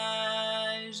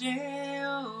Pajeo.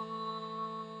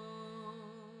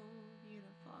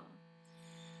 Beautiful.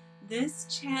 This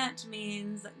chant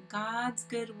means God's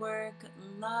good work,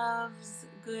 love's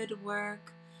good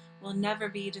work will never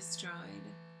be destroyed.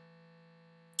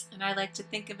 And I like to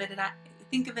think of it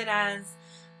as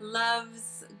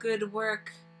love's good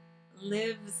work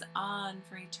lives on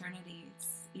for eternity.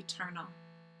 It's eternal.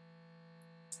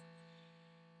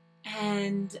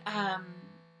 And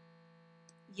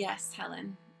yes,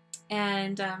 Helen.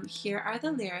 And here are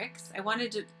the lyrics.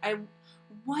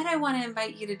 What I want to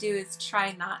invite you to do is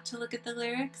try not to look at the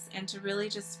lyrics and to really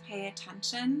just pay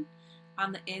attention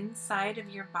on the inside of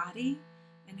your body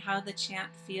and how the chant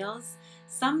feels.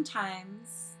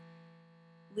 Sometimes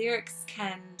lyrics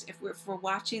can, if we're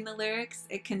watching the lyrics,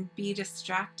 it can be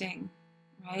distracting,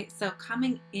 right? So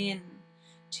coming in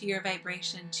to your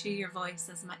vibration, to your voice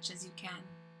as much as you can.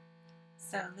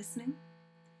 So listening.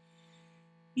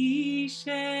 Ishe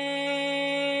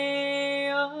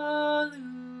Olua,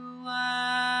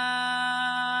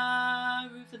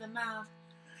 roof of the mouth.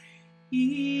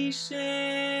 Ishe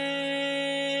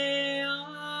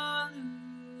Olua.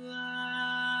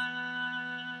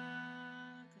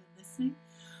 Good listening.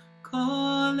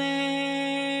 Kole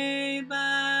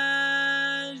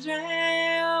Pajeo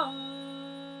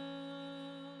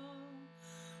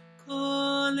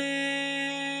Kole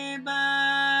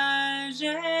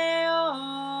Pajeo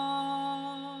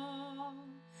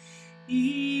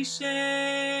Ishe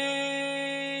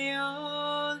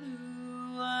Olua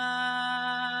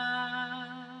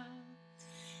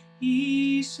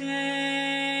Ishe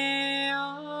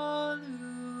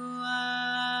Olua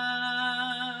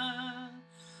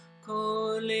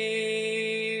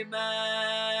Kole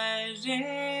Pajeo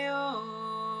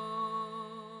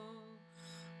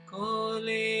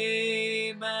Kole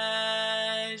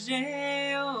Pajeo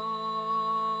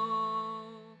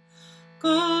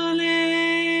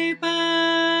Kole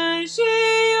Pajeo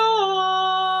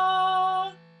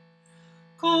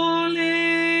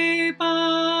Kole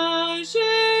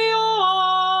Pajeo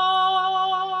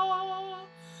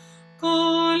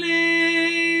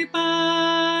Kole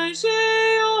Pajeo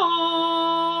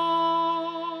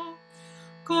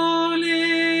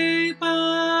Kole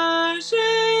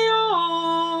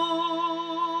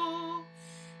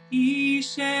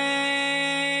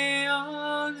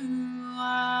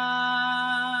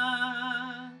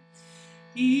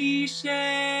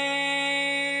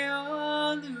Ishe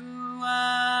Olua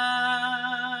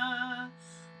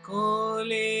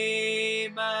Kole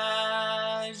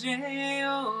Bajeo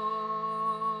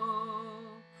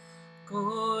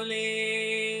Kole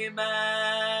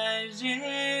Bajeo.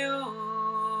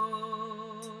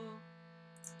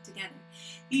 Together.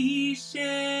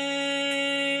 Ishe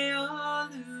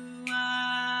Olua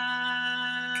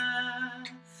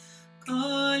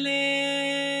Kole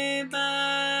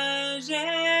Bajeo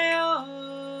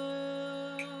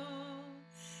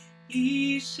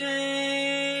Ishe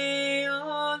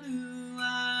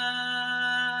Olua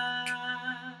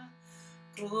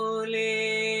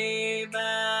Kole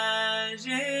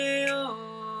Bajeo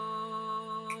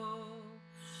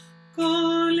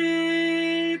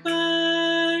Kole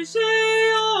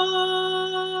Bajeo.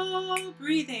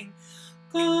 Breathing.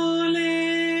 Kole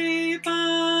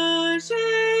Bajeo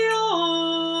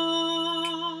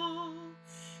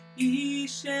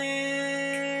Ishe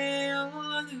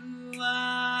Olua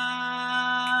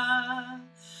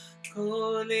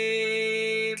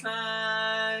Kole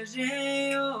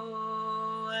Bajeo.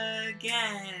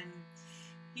 Again.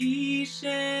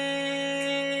 Ishe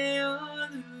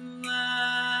Olua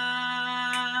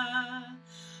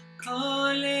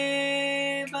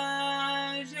Kole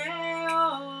Bajeo.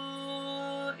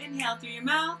 Inhale through your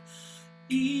mouth.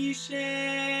 Ishe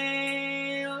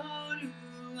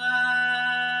Olua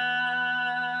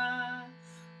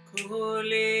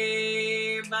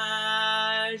Kole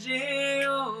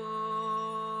Bajeo.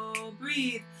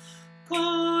 Breathe.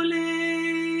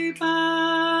 Kole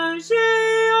Bajeo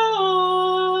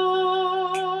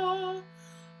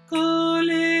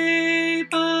Kole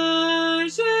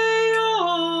Bajeo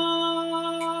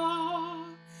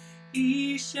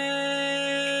Ishe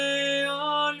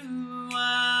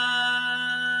Olua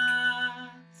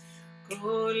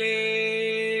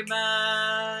Kole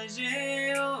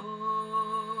Bajeo.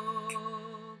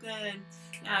 Good.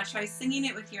 Now try singing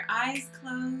it with your eyes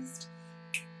closed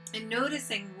and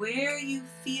noticing where you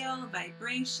feel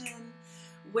vibration,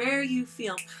 where you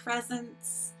feel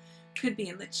presence. Could be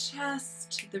in the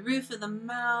chest, the roof of the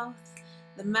mouth,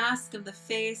 the mask of the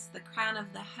face, the crown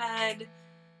of the head,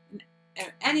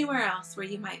 or anywhere else where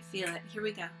you might feel it. Here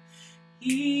we go.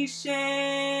 Ishe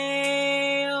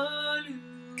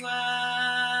Olua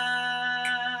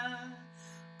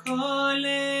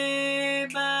Kole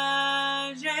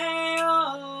Bajeo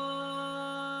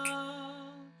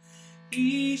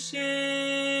Ishe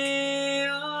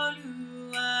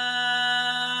Olua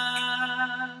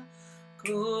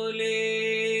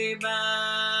Kole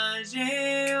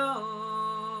Bajeo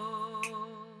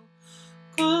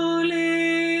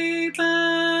Kole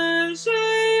Bajeo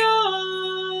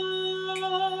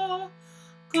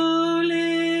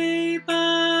Kole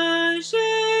Bajeo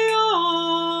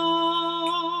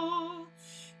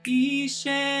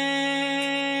Ishe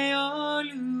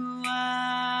Olua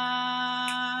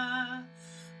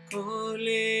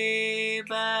Kole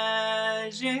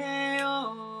Bajeo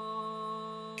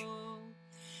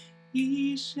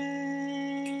Ishe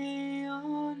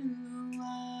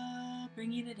Olua.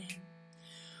 Bringing it in.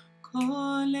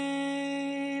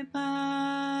 Kole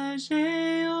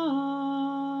Bajeo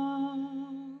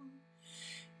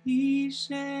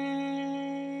Ishe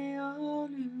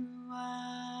Olua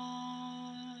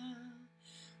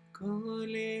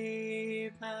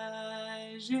Kole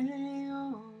Bajeo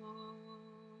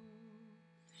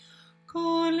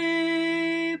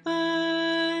Kole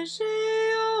Bajeo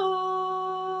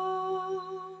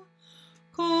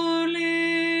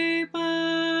Kole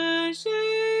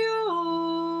Bajeo.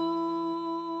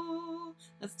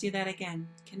 Let's do that again.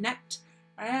 Connect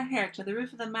our hair to the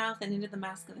roof of the mouth and into the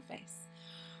mask of the face.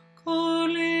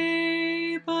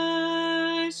 Kole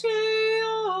Bajeo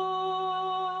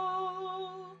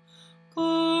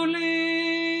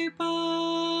Kole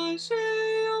Bajeo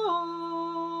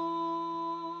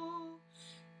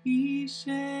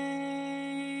Ishe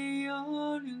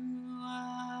Olua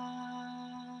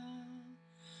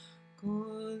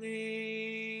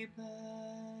Kole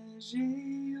Bajeo.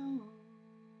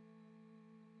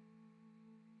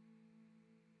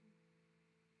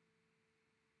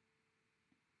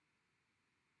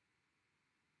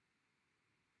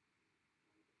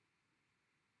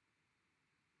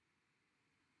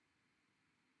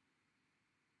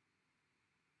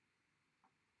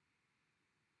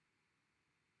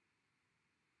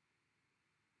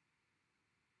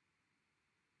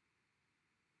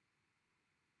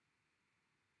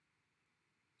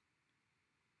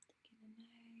 Get a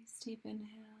nice deep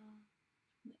inhale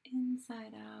from the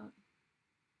inside out.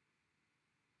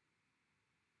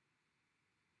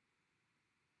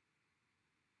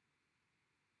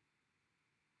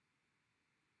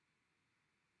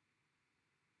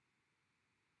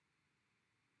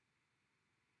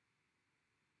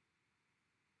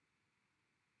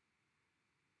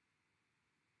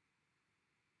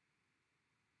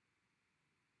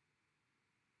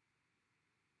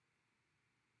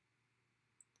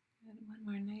 One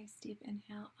more nice deep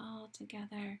inhale all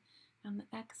together. On the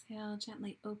exhale,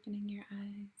 gently opening your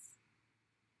eyes.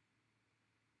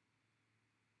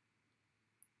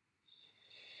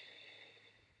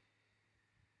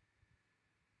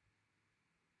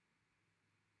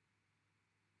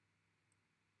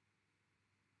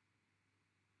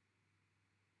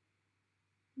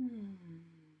 Mm.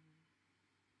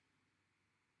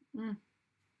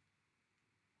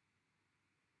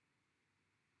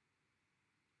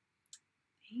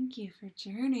 Thank you for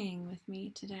journeying with me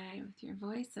today with your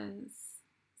voices.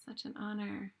 Such an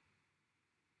honor.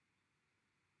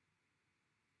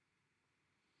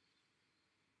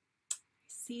 I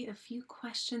see a few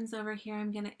questions over here.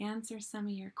 I'm going to answer some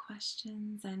of your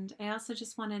questions, and I also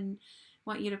just want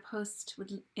you to post,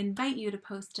 would invite you to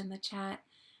post in the chat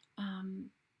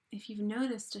if you've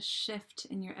noticed a shift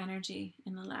in your energy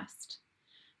in the last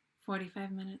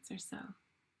 45 minutes or so,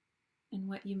 and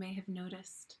what you may have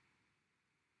noticed.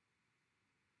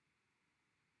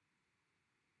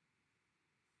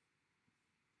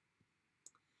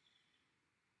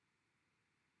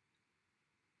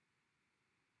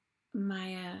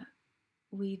 Maya,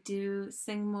 we do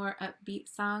sing more upbeat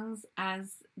songs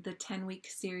as the 10-week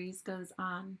series goes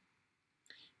on.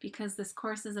 Because this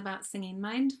course is about singing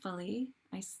mindfully,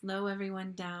 I slow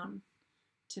everyone down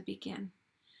to begin.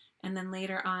 And then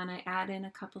later on, I add in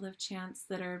a couple of chants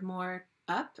that are more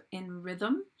up in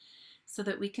rhythm so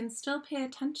that we can still pay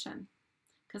attention.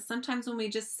 Because sometimes when we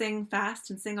just sing fast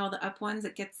and sing all the up ones,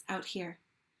 it gets out here,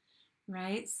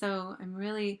 right? So I'm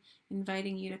really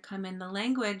inviting you to come in. The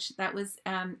language that was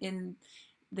in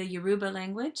the Yoruba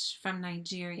language from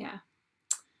Nigeria.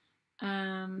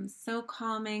 So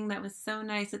calming. That was so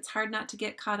nice. It's hard not to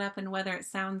get caught up in whether it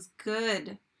sounds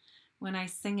good when I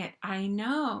sing it. I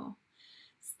know.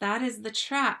 That is the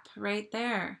trap right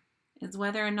there, is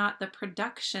whether or not the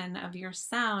production of your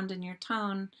sound and your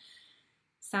tone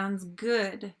sounds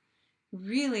good.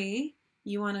 Really,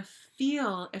 you want to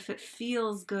feel if it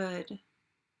feels good.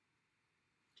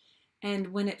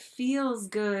 And when it feels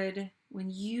good, when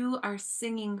you are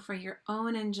singing for your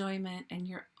own enjoyment and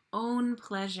your own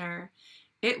pleasure,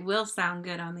 it will sound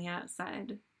good on the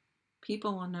outside.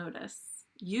 People will notice.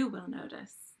 You will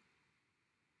notice.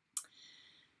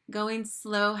 Going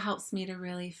slow helps me to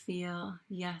really feel.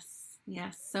 Yes,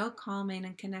 yes, so calming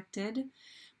and connected.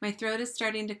 My throat is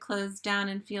starting to close down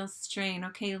and feel strain.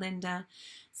 Okay, Linda.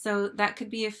 So that could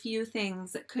be a few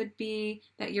things. It could be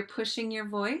that you're pushing your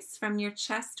voice from your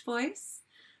chest voice.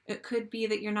 It could be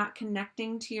that you're not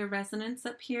connecting to your resonance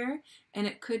up here. And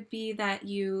it could be that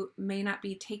you may not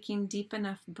be taking deep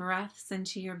enough breaths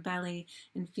into your belly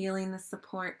and feeling the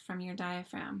support from your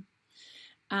diaphragm.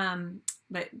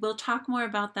 But we'll talk more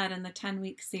about that in the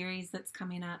 10-week series that's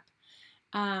coming up.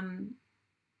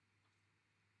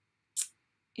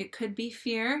 It could be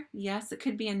fear. Yes, it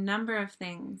could be a number of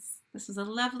things. This is a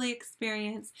lovely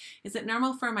experience. Is it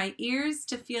normal for my ears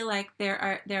to feel like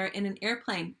they're in an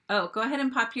airplane? Oh, go ahead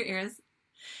and pop your ears.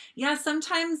 Yeah,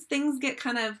 sometimes things get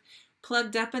kind of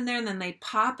plugged up in there and then they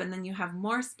pop and then you have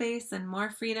more space and more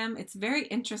freedom. It's very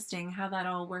interesting how that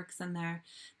all works in there.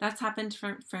 That's happened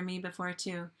for me before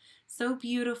too. So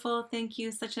beautiful. Thank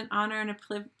you. Such an honor and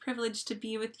a privilege to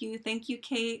be with you. Thank you,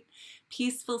 Kate.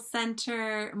 Peaceful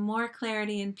center, more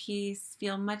clarity and peace.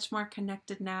 Feel much more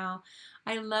connected now.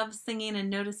 I love singing and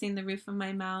noticing the roof of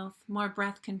my mouth. More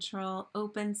breath control,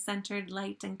 open, centered,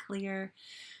 light, and clear.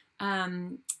 I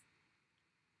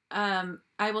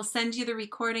will send you the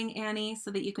recording, Annie,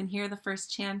 so that you can hear the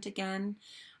first chant again.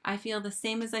 I feel the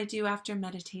same as I do after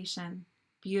meditation.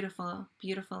 Beautiful,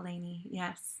 beautiful, Lainey.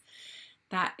 Yes,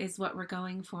 that is what we're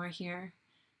going for here.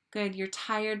 Good. You're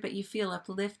tired, but you feel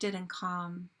uplifted and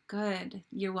calm. Good.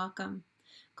 You're welcome.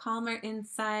 Calmer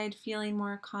inside, feeling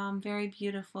more calm. Very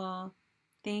beautiful.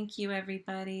 Thank you,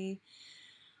 everybody.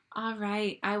 All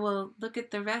right, I will look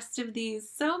at the rest of these.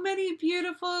 So many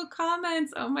beautiful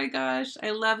comments. Oh my gosh,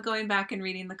 I love going back and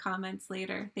reading the comments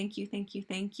later. Thank you, thank you,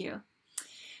 thank you.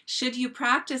 Should you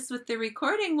practice with the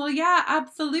recording? Well, yeah,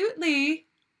 absolutely.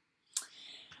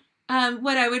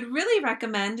 What I would really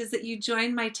recommend is that you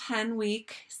join my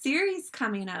 10-week series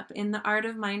coming up in the Art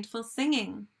of Mindful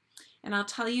Singing. And I'll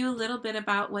tell you a little bit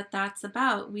about what that's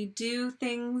about. We do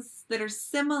things that are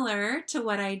similar to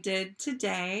what I did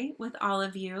today with all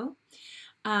of you,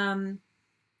 and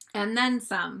then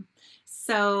some.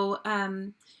 So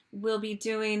we'll be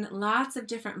doing lots of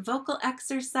different vocal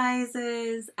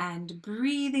exercises and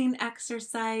breathing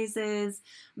exercises,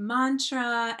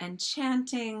 mantra and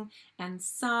chanting and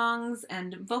songs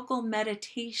and vocal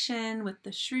meditation with the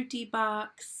Shruti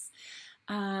box.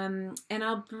 And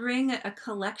I'll bring a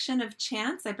collection of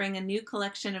chants. I bring a new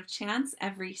collection of chants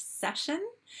every session.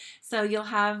 So you'll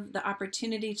have the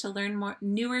opportunity to learn more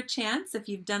newer chants if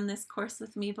you've done this course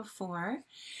with me before.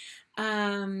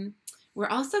 We're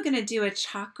also going to do a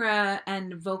chakra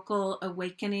and vocal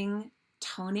awakening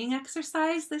toning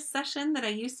exercise this session that I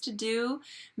used to do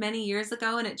many years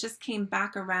ago, and it just came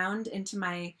back around into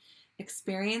my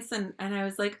experience, and I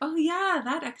was like, oh yeah,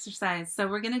 that exercise. So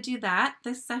we're going to do that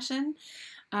this session.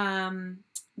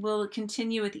 We'll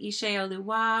continue with Ishe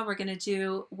Oluwa. We're going to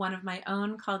do one of my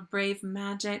own called Brave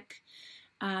Magic.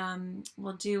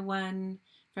 We'll do one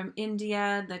from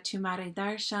India, the Tumare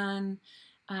Darshan.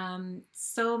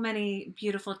 So many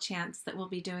beautiful chants that we'll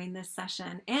be doing this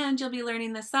session. And you'll be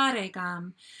learning the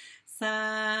Saregam.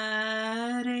 Saregama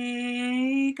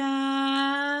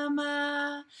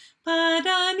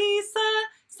Padanisa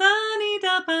Sani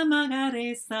da pa ma ga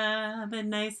re sa. But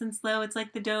nice and slow. It's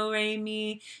like the do re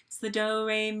mi. It's the do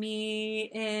re mi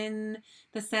in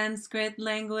the Sanskrit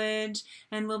language.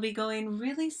 And we'll be going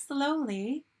really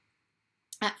slowly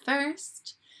at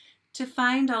first to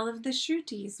find all of the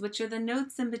shrutis, which are the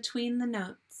notes in between the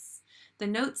notes. The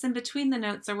notes in between the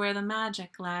notes are where the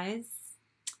magic lies.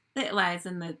 It lies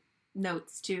in the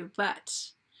notes too,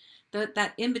 but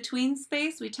that in-between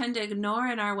space we tend to ignore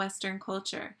in our Western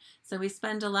culture. So we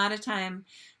spend a lot of time,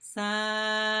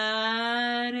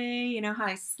 sare, you know how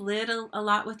I slid a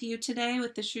lot with you today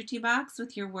with the shruti box,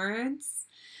 with your words.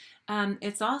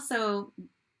 It's also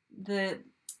the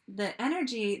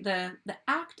energy, the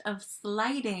act of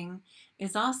sliding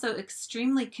is also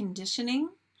extremely conditioning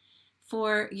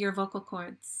for your vocal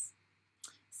cords.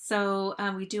 So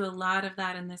we do a lot of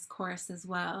that in this course as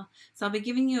well. So I'll be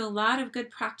giving you a lot of good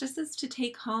practices to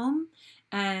take home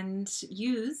and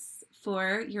use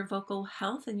for your vocal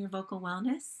health and your vocal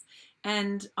wellness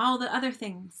and all the other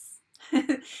things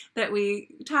that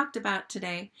we talked about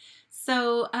today.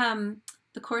 So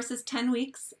the course is 10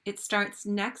 weeks. It starts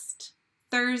next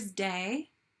Thursday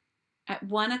at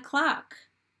 1 o'clock.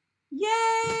 Yay!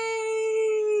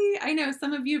 I know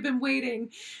some of you have been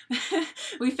waiting.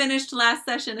 We finished last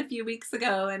session a few weeks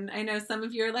ago, and I know some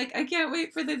of you are like, I can't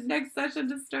wait for the next session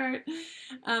to start.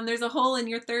 There's a hole in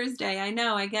your Thursday. I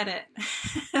know, I get it.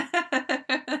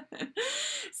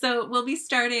 So we'll be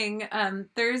starting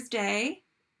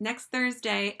next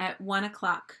Thursday at 1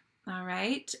 o'clock. All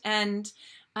right. And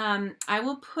I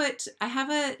have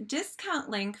a discount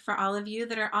link for all of you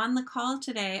that are on the call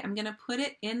today. I'm going to put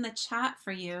it in the chat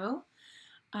for you.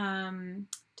 I'm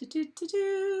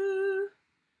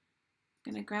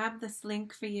going to grab this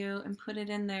link for you and put it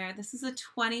in there. This is a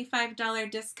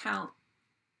 $25 discount.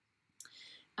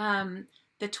 The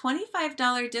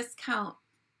 $25 discount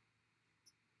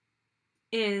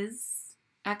is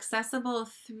accessible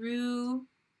through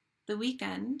the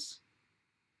weekend.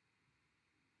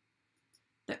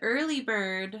 The early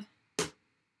bird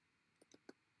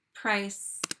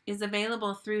price is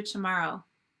available through tomorrow.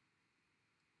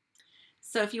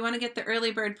 So if you want to get the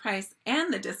early bird price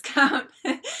and the discount,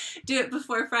 do it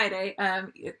before Friday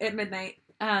at midnight.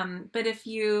 But if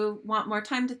you want more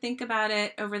time to think about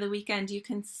it over the weekend, you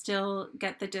can still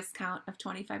get the discount of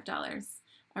 $25.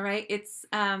 All right. It's,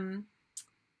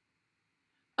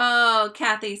 oh,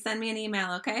 Kathy, send me an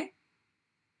email, okay?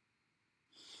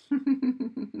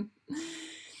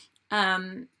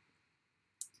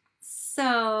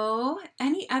 So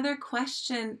any other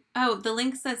question? Oh, the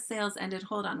link says sales ended.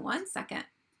 Hold on one second.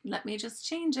 Let me just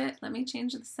change it. Let me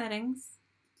change the settings.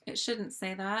 It shouldn't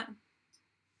say that.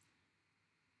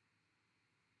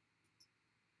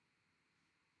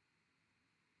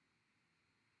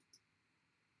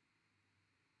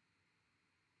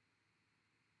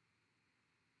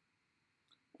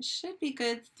 It should be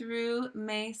good through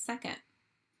May 2nd.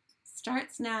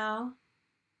 Starts now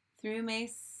through May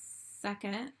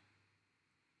 2nd.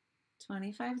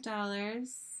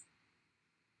 $25.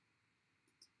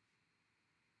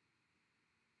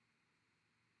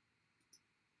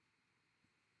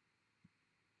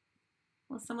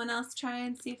 Will someone else try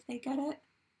and see if they get it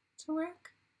to work?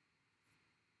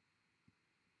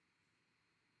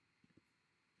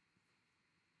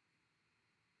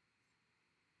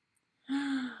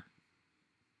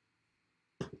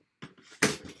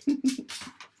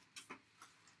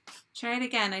 Try it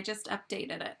again. I just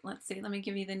updated it. Let's see. Let me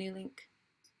give you the new link.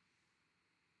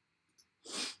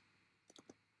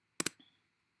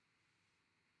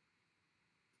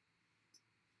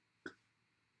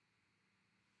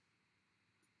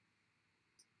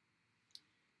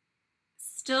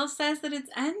 Still says that it's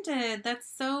ended. That's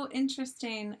so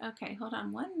interesting. Okay, hold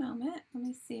on one moment. Let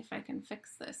me see if I can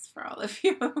fix this for all of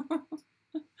you.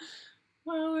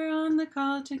 while we're on the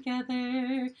call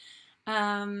together.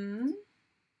 I'm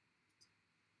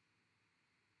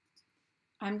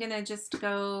going to just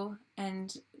go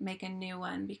and make a new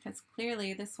one because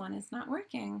clearly this one is not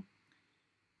working.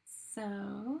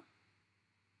 So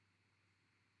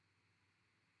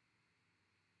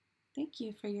thank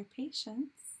you for your patience.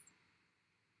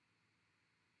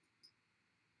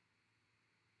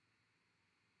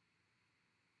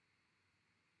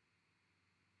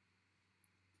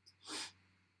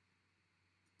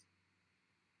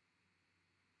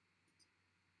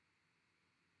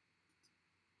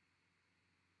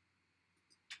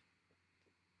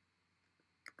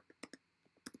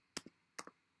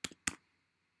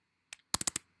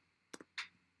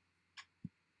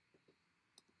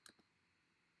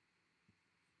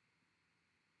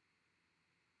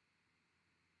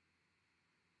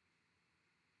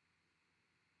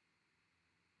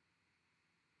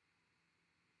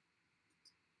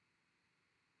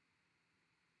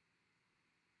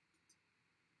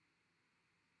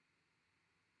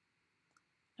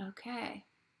 Okay.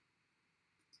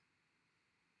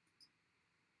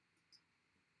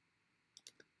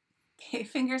 Okay,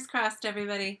 fingers crossed,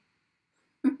 everybody.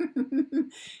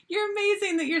 You're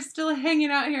amazing that you're still hanging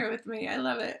out here with me. I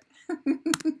love it.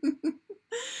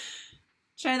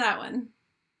 Try that one.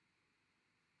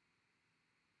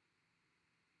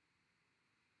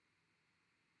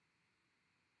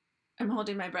 I'm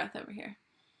holding my breath over here.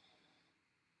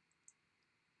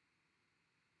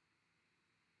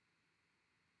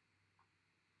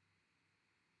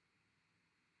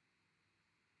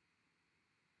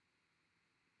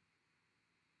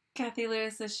 Kathy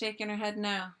Lewis is shaking her head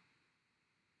no.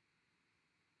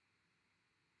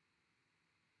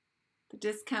 The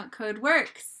discount code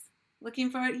works. Looking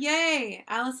forward. Yay!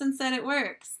 Allison said it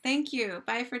works. Thank you.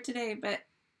 Bye for today. But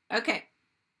okay.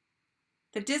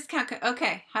 The discount code.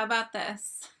 Okay. How about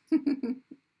this?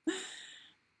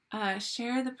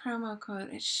 Share the promo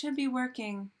code. It should be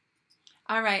working.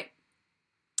 All right.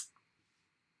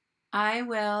 I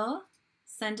will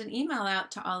send an email out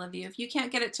to all of you. If you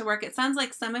can't get it to work, it sounds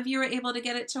like some of you are able to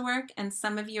get it to work and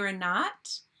some of you are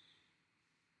not.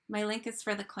 My link is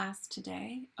for the class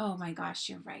today. Oh my gosh,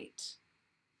 you're right.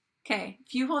 Okay,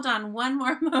 if you hold on one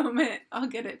more moment, I'll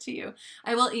get it to you.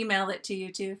 I will email it to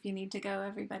you too if you need to go,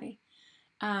 everybody.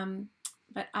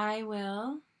 But I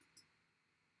will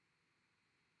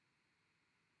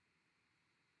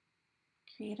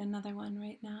create another one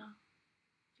right now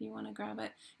if you want to grab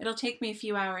it. It'll take me a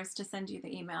few hours to send you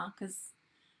the email because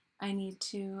I need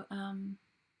to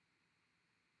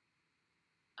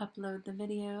upload the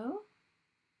video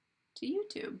to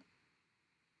YouTube.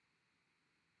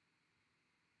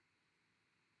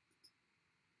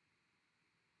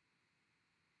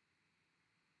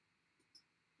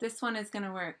 This one is going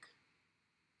to work.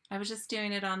 I was just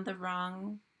doing it on the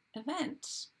wrong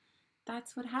event.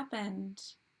 That's what happened.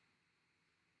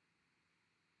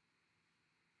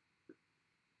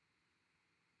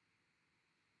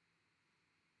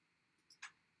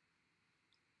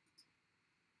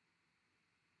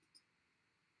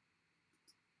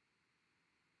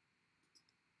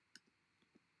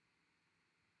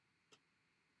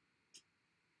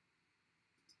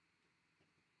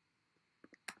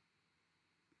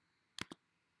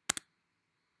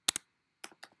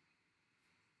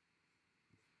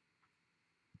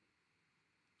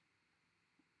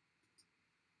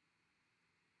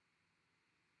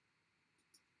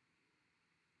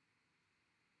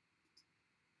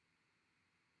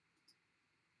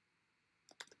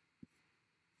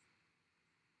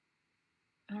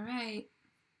 All right.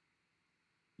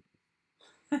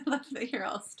 I love that you're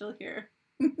all still here.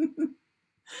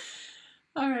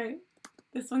 All right.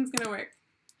 This one's going to work.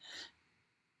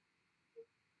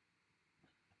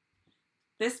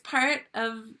 This part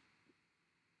of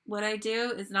what I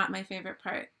do is not my favorite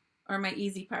part or my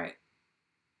easy part.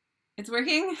 It's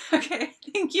working? Okay.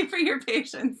 Thank you for your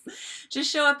patience.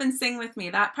 Just show up and sing with me.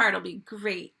 That part will be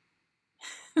great.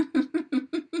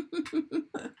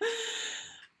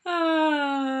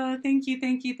 Oh, thank you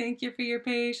for your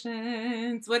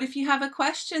patience. What if you have a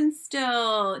question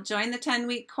still? Join the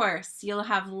 10-week course. You'll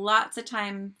have lots of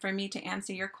time for me to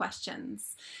answer your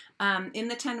questions. In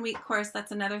the 10-week course,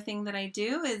 that's another thing that I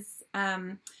do is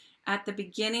at the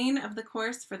beginning of the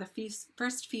course for the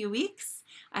first few weeks,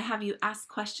 I have you ask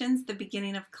questions at the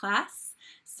beginning of class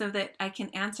so that I can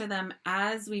answer them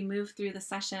as we move through the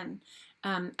session.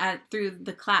 Through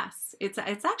the class. It's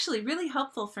actually really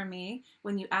helpful for me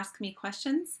when you ask me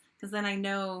questions because then I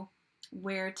know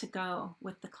where to go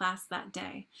with the class that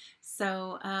day.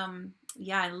 So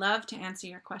yeah, I love to answer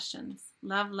your questions.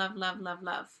 Love, love, love, love,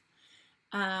 love.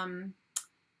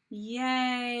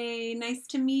 Yay, nice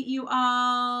to meet you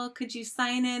all. Could you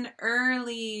sign in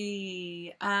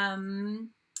early? Yeah,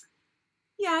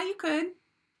 you could.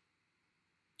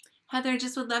 Heather,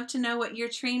 just would love to know what your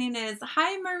training is.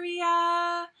 Hi,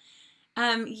 Maria.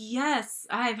 Yes,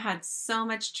 I've had so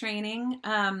much training.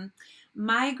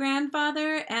 My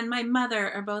grandfather and my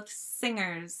mother are both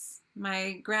singers.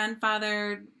 My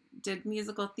grandfather did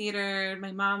musical theater.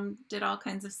 My mom did all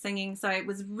kinds of singing. So I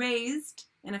was raised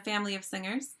in a family of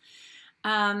singers.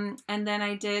 And then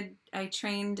I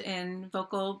trained in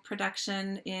vocal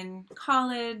production in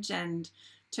college and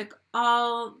took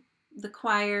all the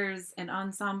choirs and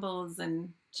ensembles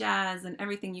and jazz and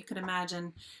everything you could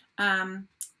imagine, and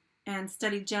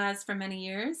studied jazz for many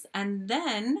years. And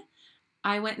then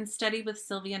I went and studied with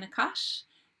Sylvia Nakash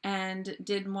and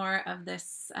did more of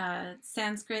this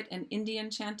Sanskrit and Indian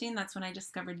chanting. That's when I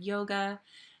discovered yoga.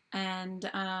 And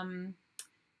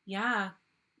yeah,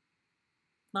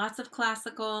 lots of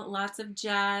classical, lots of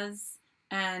jazz,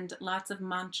 and lots of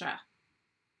mantra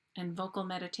and vocal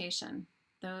meditation.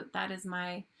 Though that is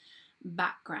my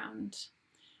background.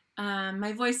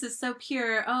 My voice is so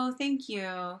pure. Oh, thank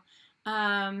you.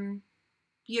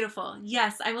 Beautiful.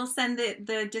 Yes, I will send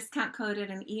the discount code in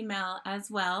an email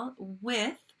as well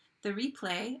with the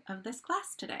replay of this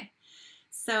class today.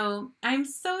 So I'm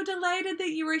so delighted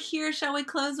that you were here. Shall we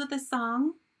close with a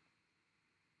song?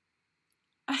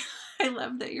 I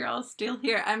love that you're all still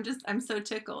here. I'm so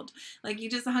tickled. Like you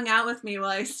just hung out with me while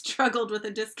I struggled with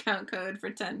a discount code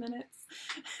for 10 minutes.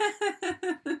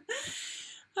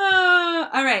 Oh,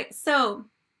 all right, so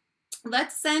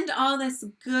let's send all this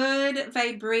good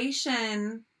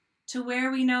vibration to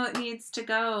where we know it needs to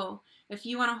go. If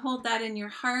you want to hold that in your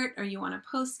heart or you want to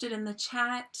post it in the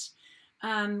chat,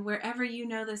 wherever you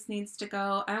know this needs to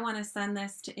go, I want to send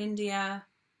this to India,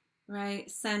 right?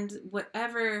 Send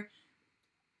whatever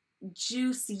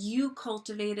juice you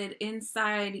cultivated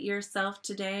inside yourself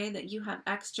today that you have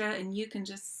extra, and you can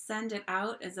just send it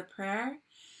out as a prayer.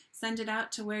 Send it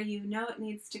out to where you know it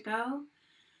needs to go.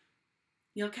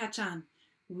 You'll catch on.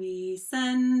 We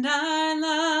send our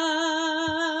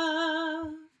love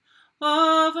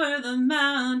over the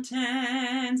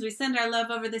mountains. We send our love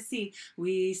over the sea.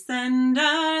 We send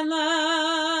our love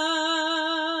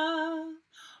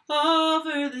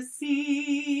over the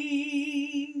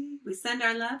sea. We send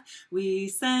our love. We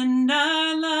send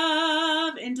our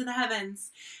love into the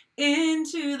heavens.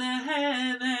 Into the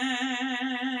heavens.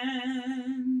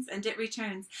 And it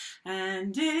returns.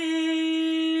 And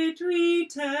it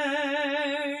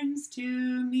returns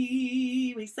to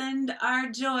me. We send our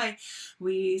joy.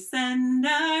 We send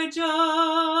our joy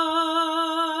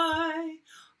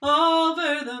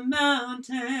over the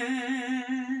mountains.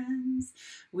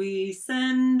 We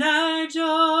send our joy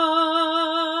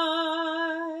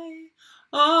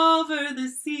over the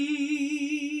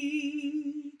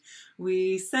sea.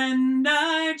 We send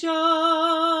our joy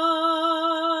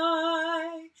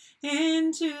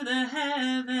into the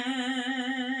heavens,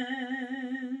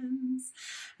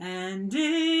 and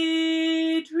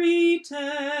it returns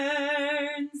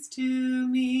to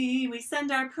me. We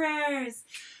send our prayers.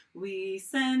 We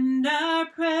send our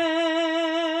prayers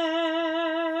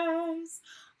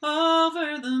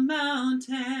over the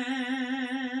mountains.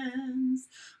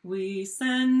 We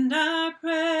send our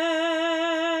prayers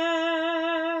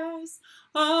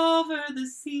over the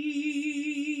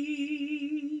sea.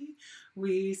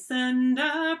 We send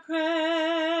our prayers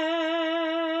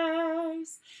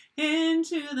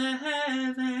into the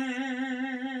heavens,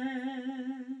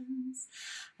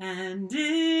 and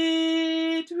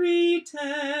it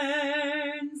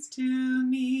returns to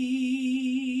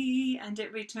me. And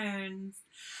it returns.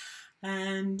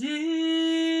 And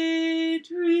it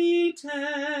returns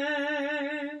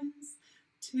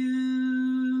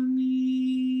to me.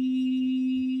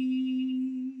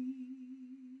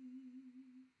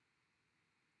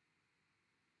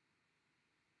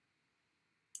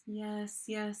 Yes,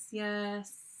 yes,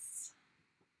 yes.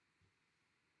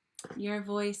 Your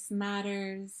voice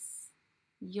matters.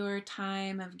 Your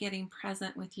time of getting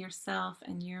present with yourself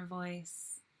and your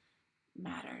voice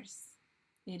matters.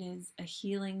 It is a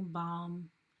healing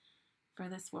balm for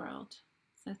this world.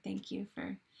 So thank you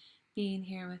for being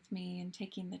here with me and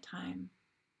taking the time.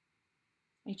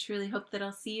 I truly hope that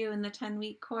I'll see you in the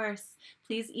 10-week course.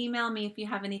 Please email me if you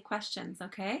have any questions,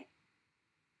 okay?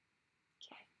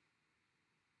 Okay.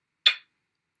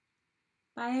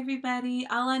 Bye, everybody.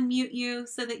 I'll unmute you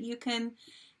so that you can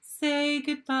say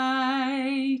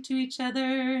goodbye to each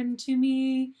other and to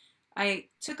me. I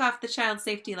took off the child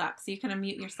safety lock so you can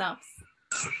unmute yourselves.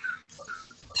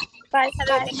 Bye,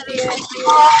 Heather. Thank you.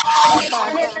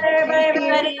 Bye,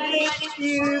 everybody. Thank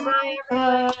you. Bye.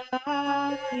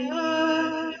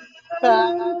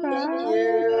 Thank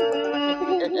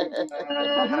you.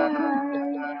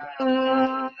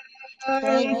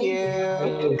 Thank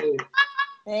you.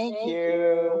 Thank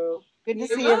you. Good to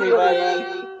see everybody.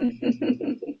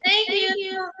 Thank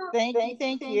you.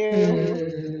 Thank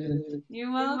you.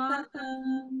 You're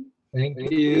welcome.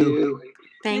 Thank you.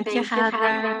 Thank you,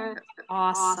 Heather.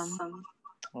 Awesome.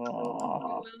 Aw.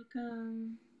 You're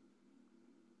welcome.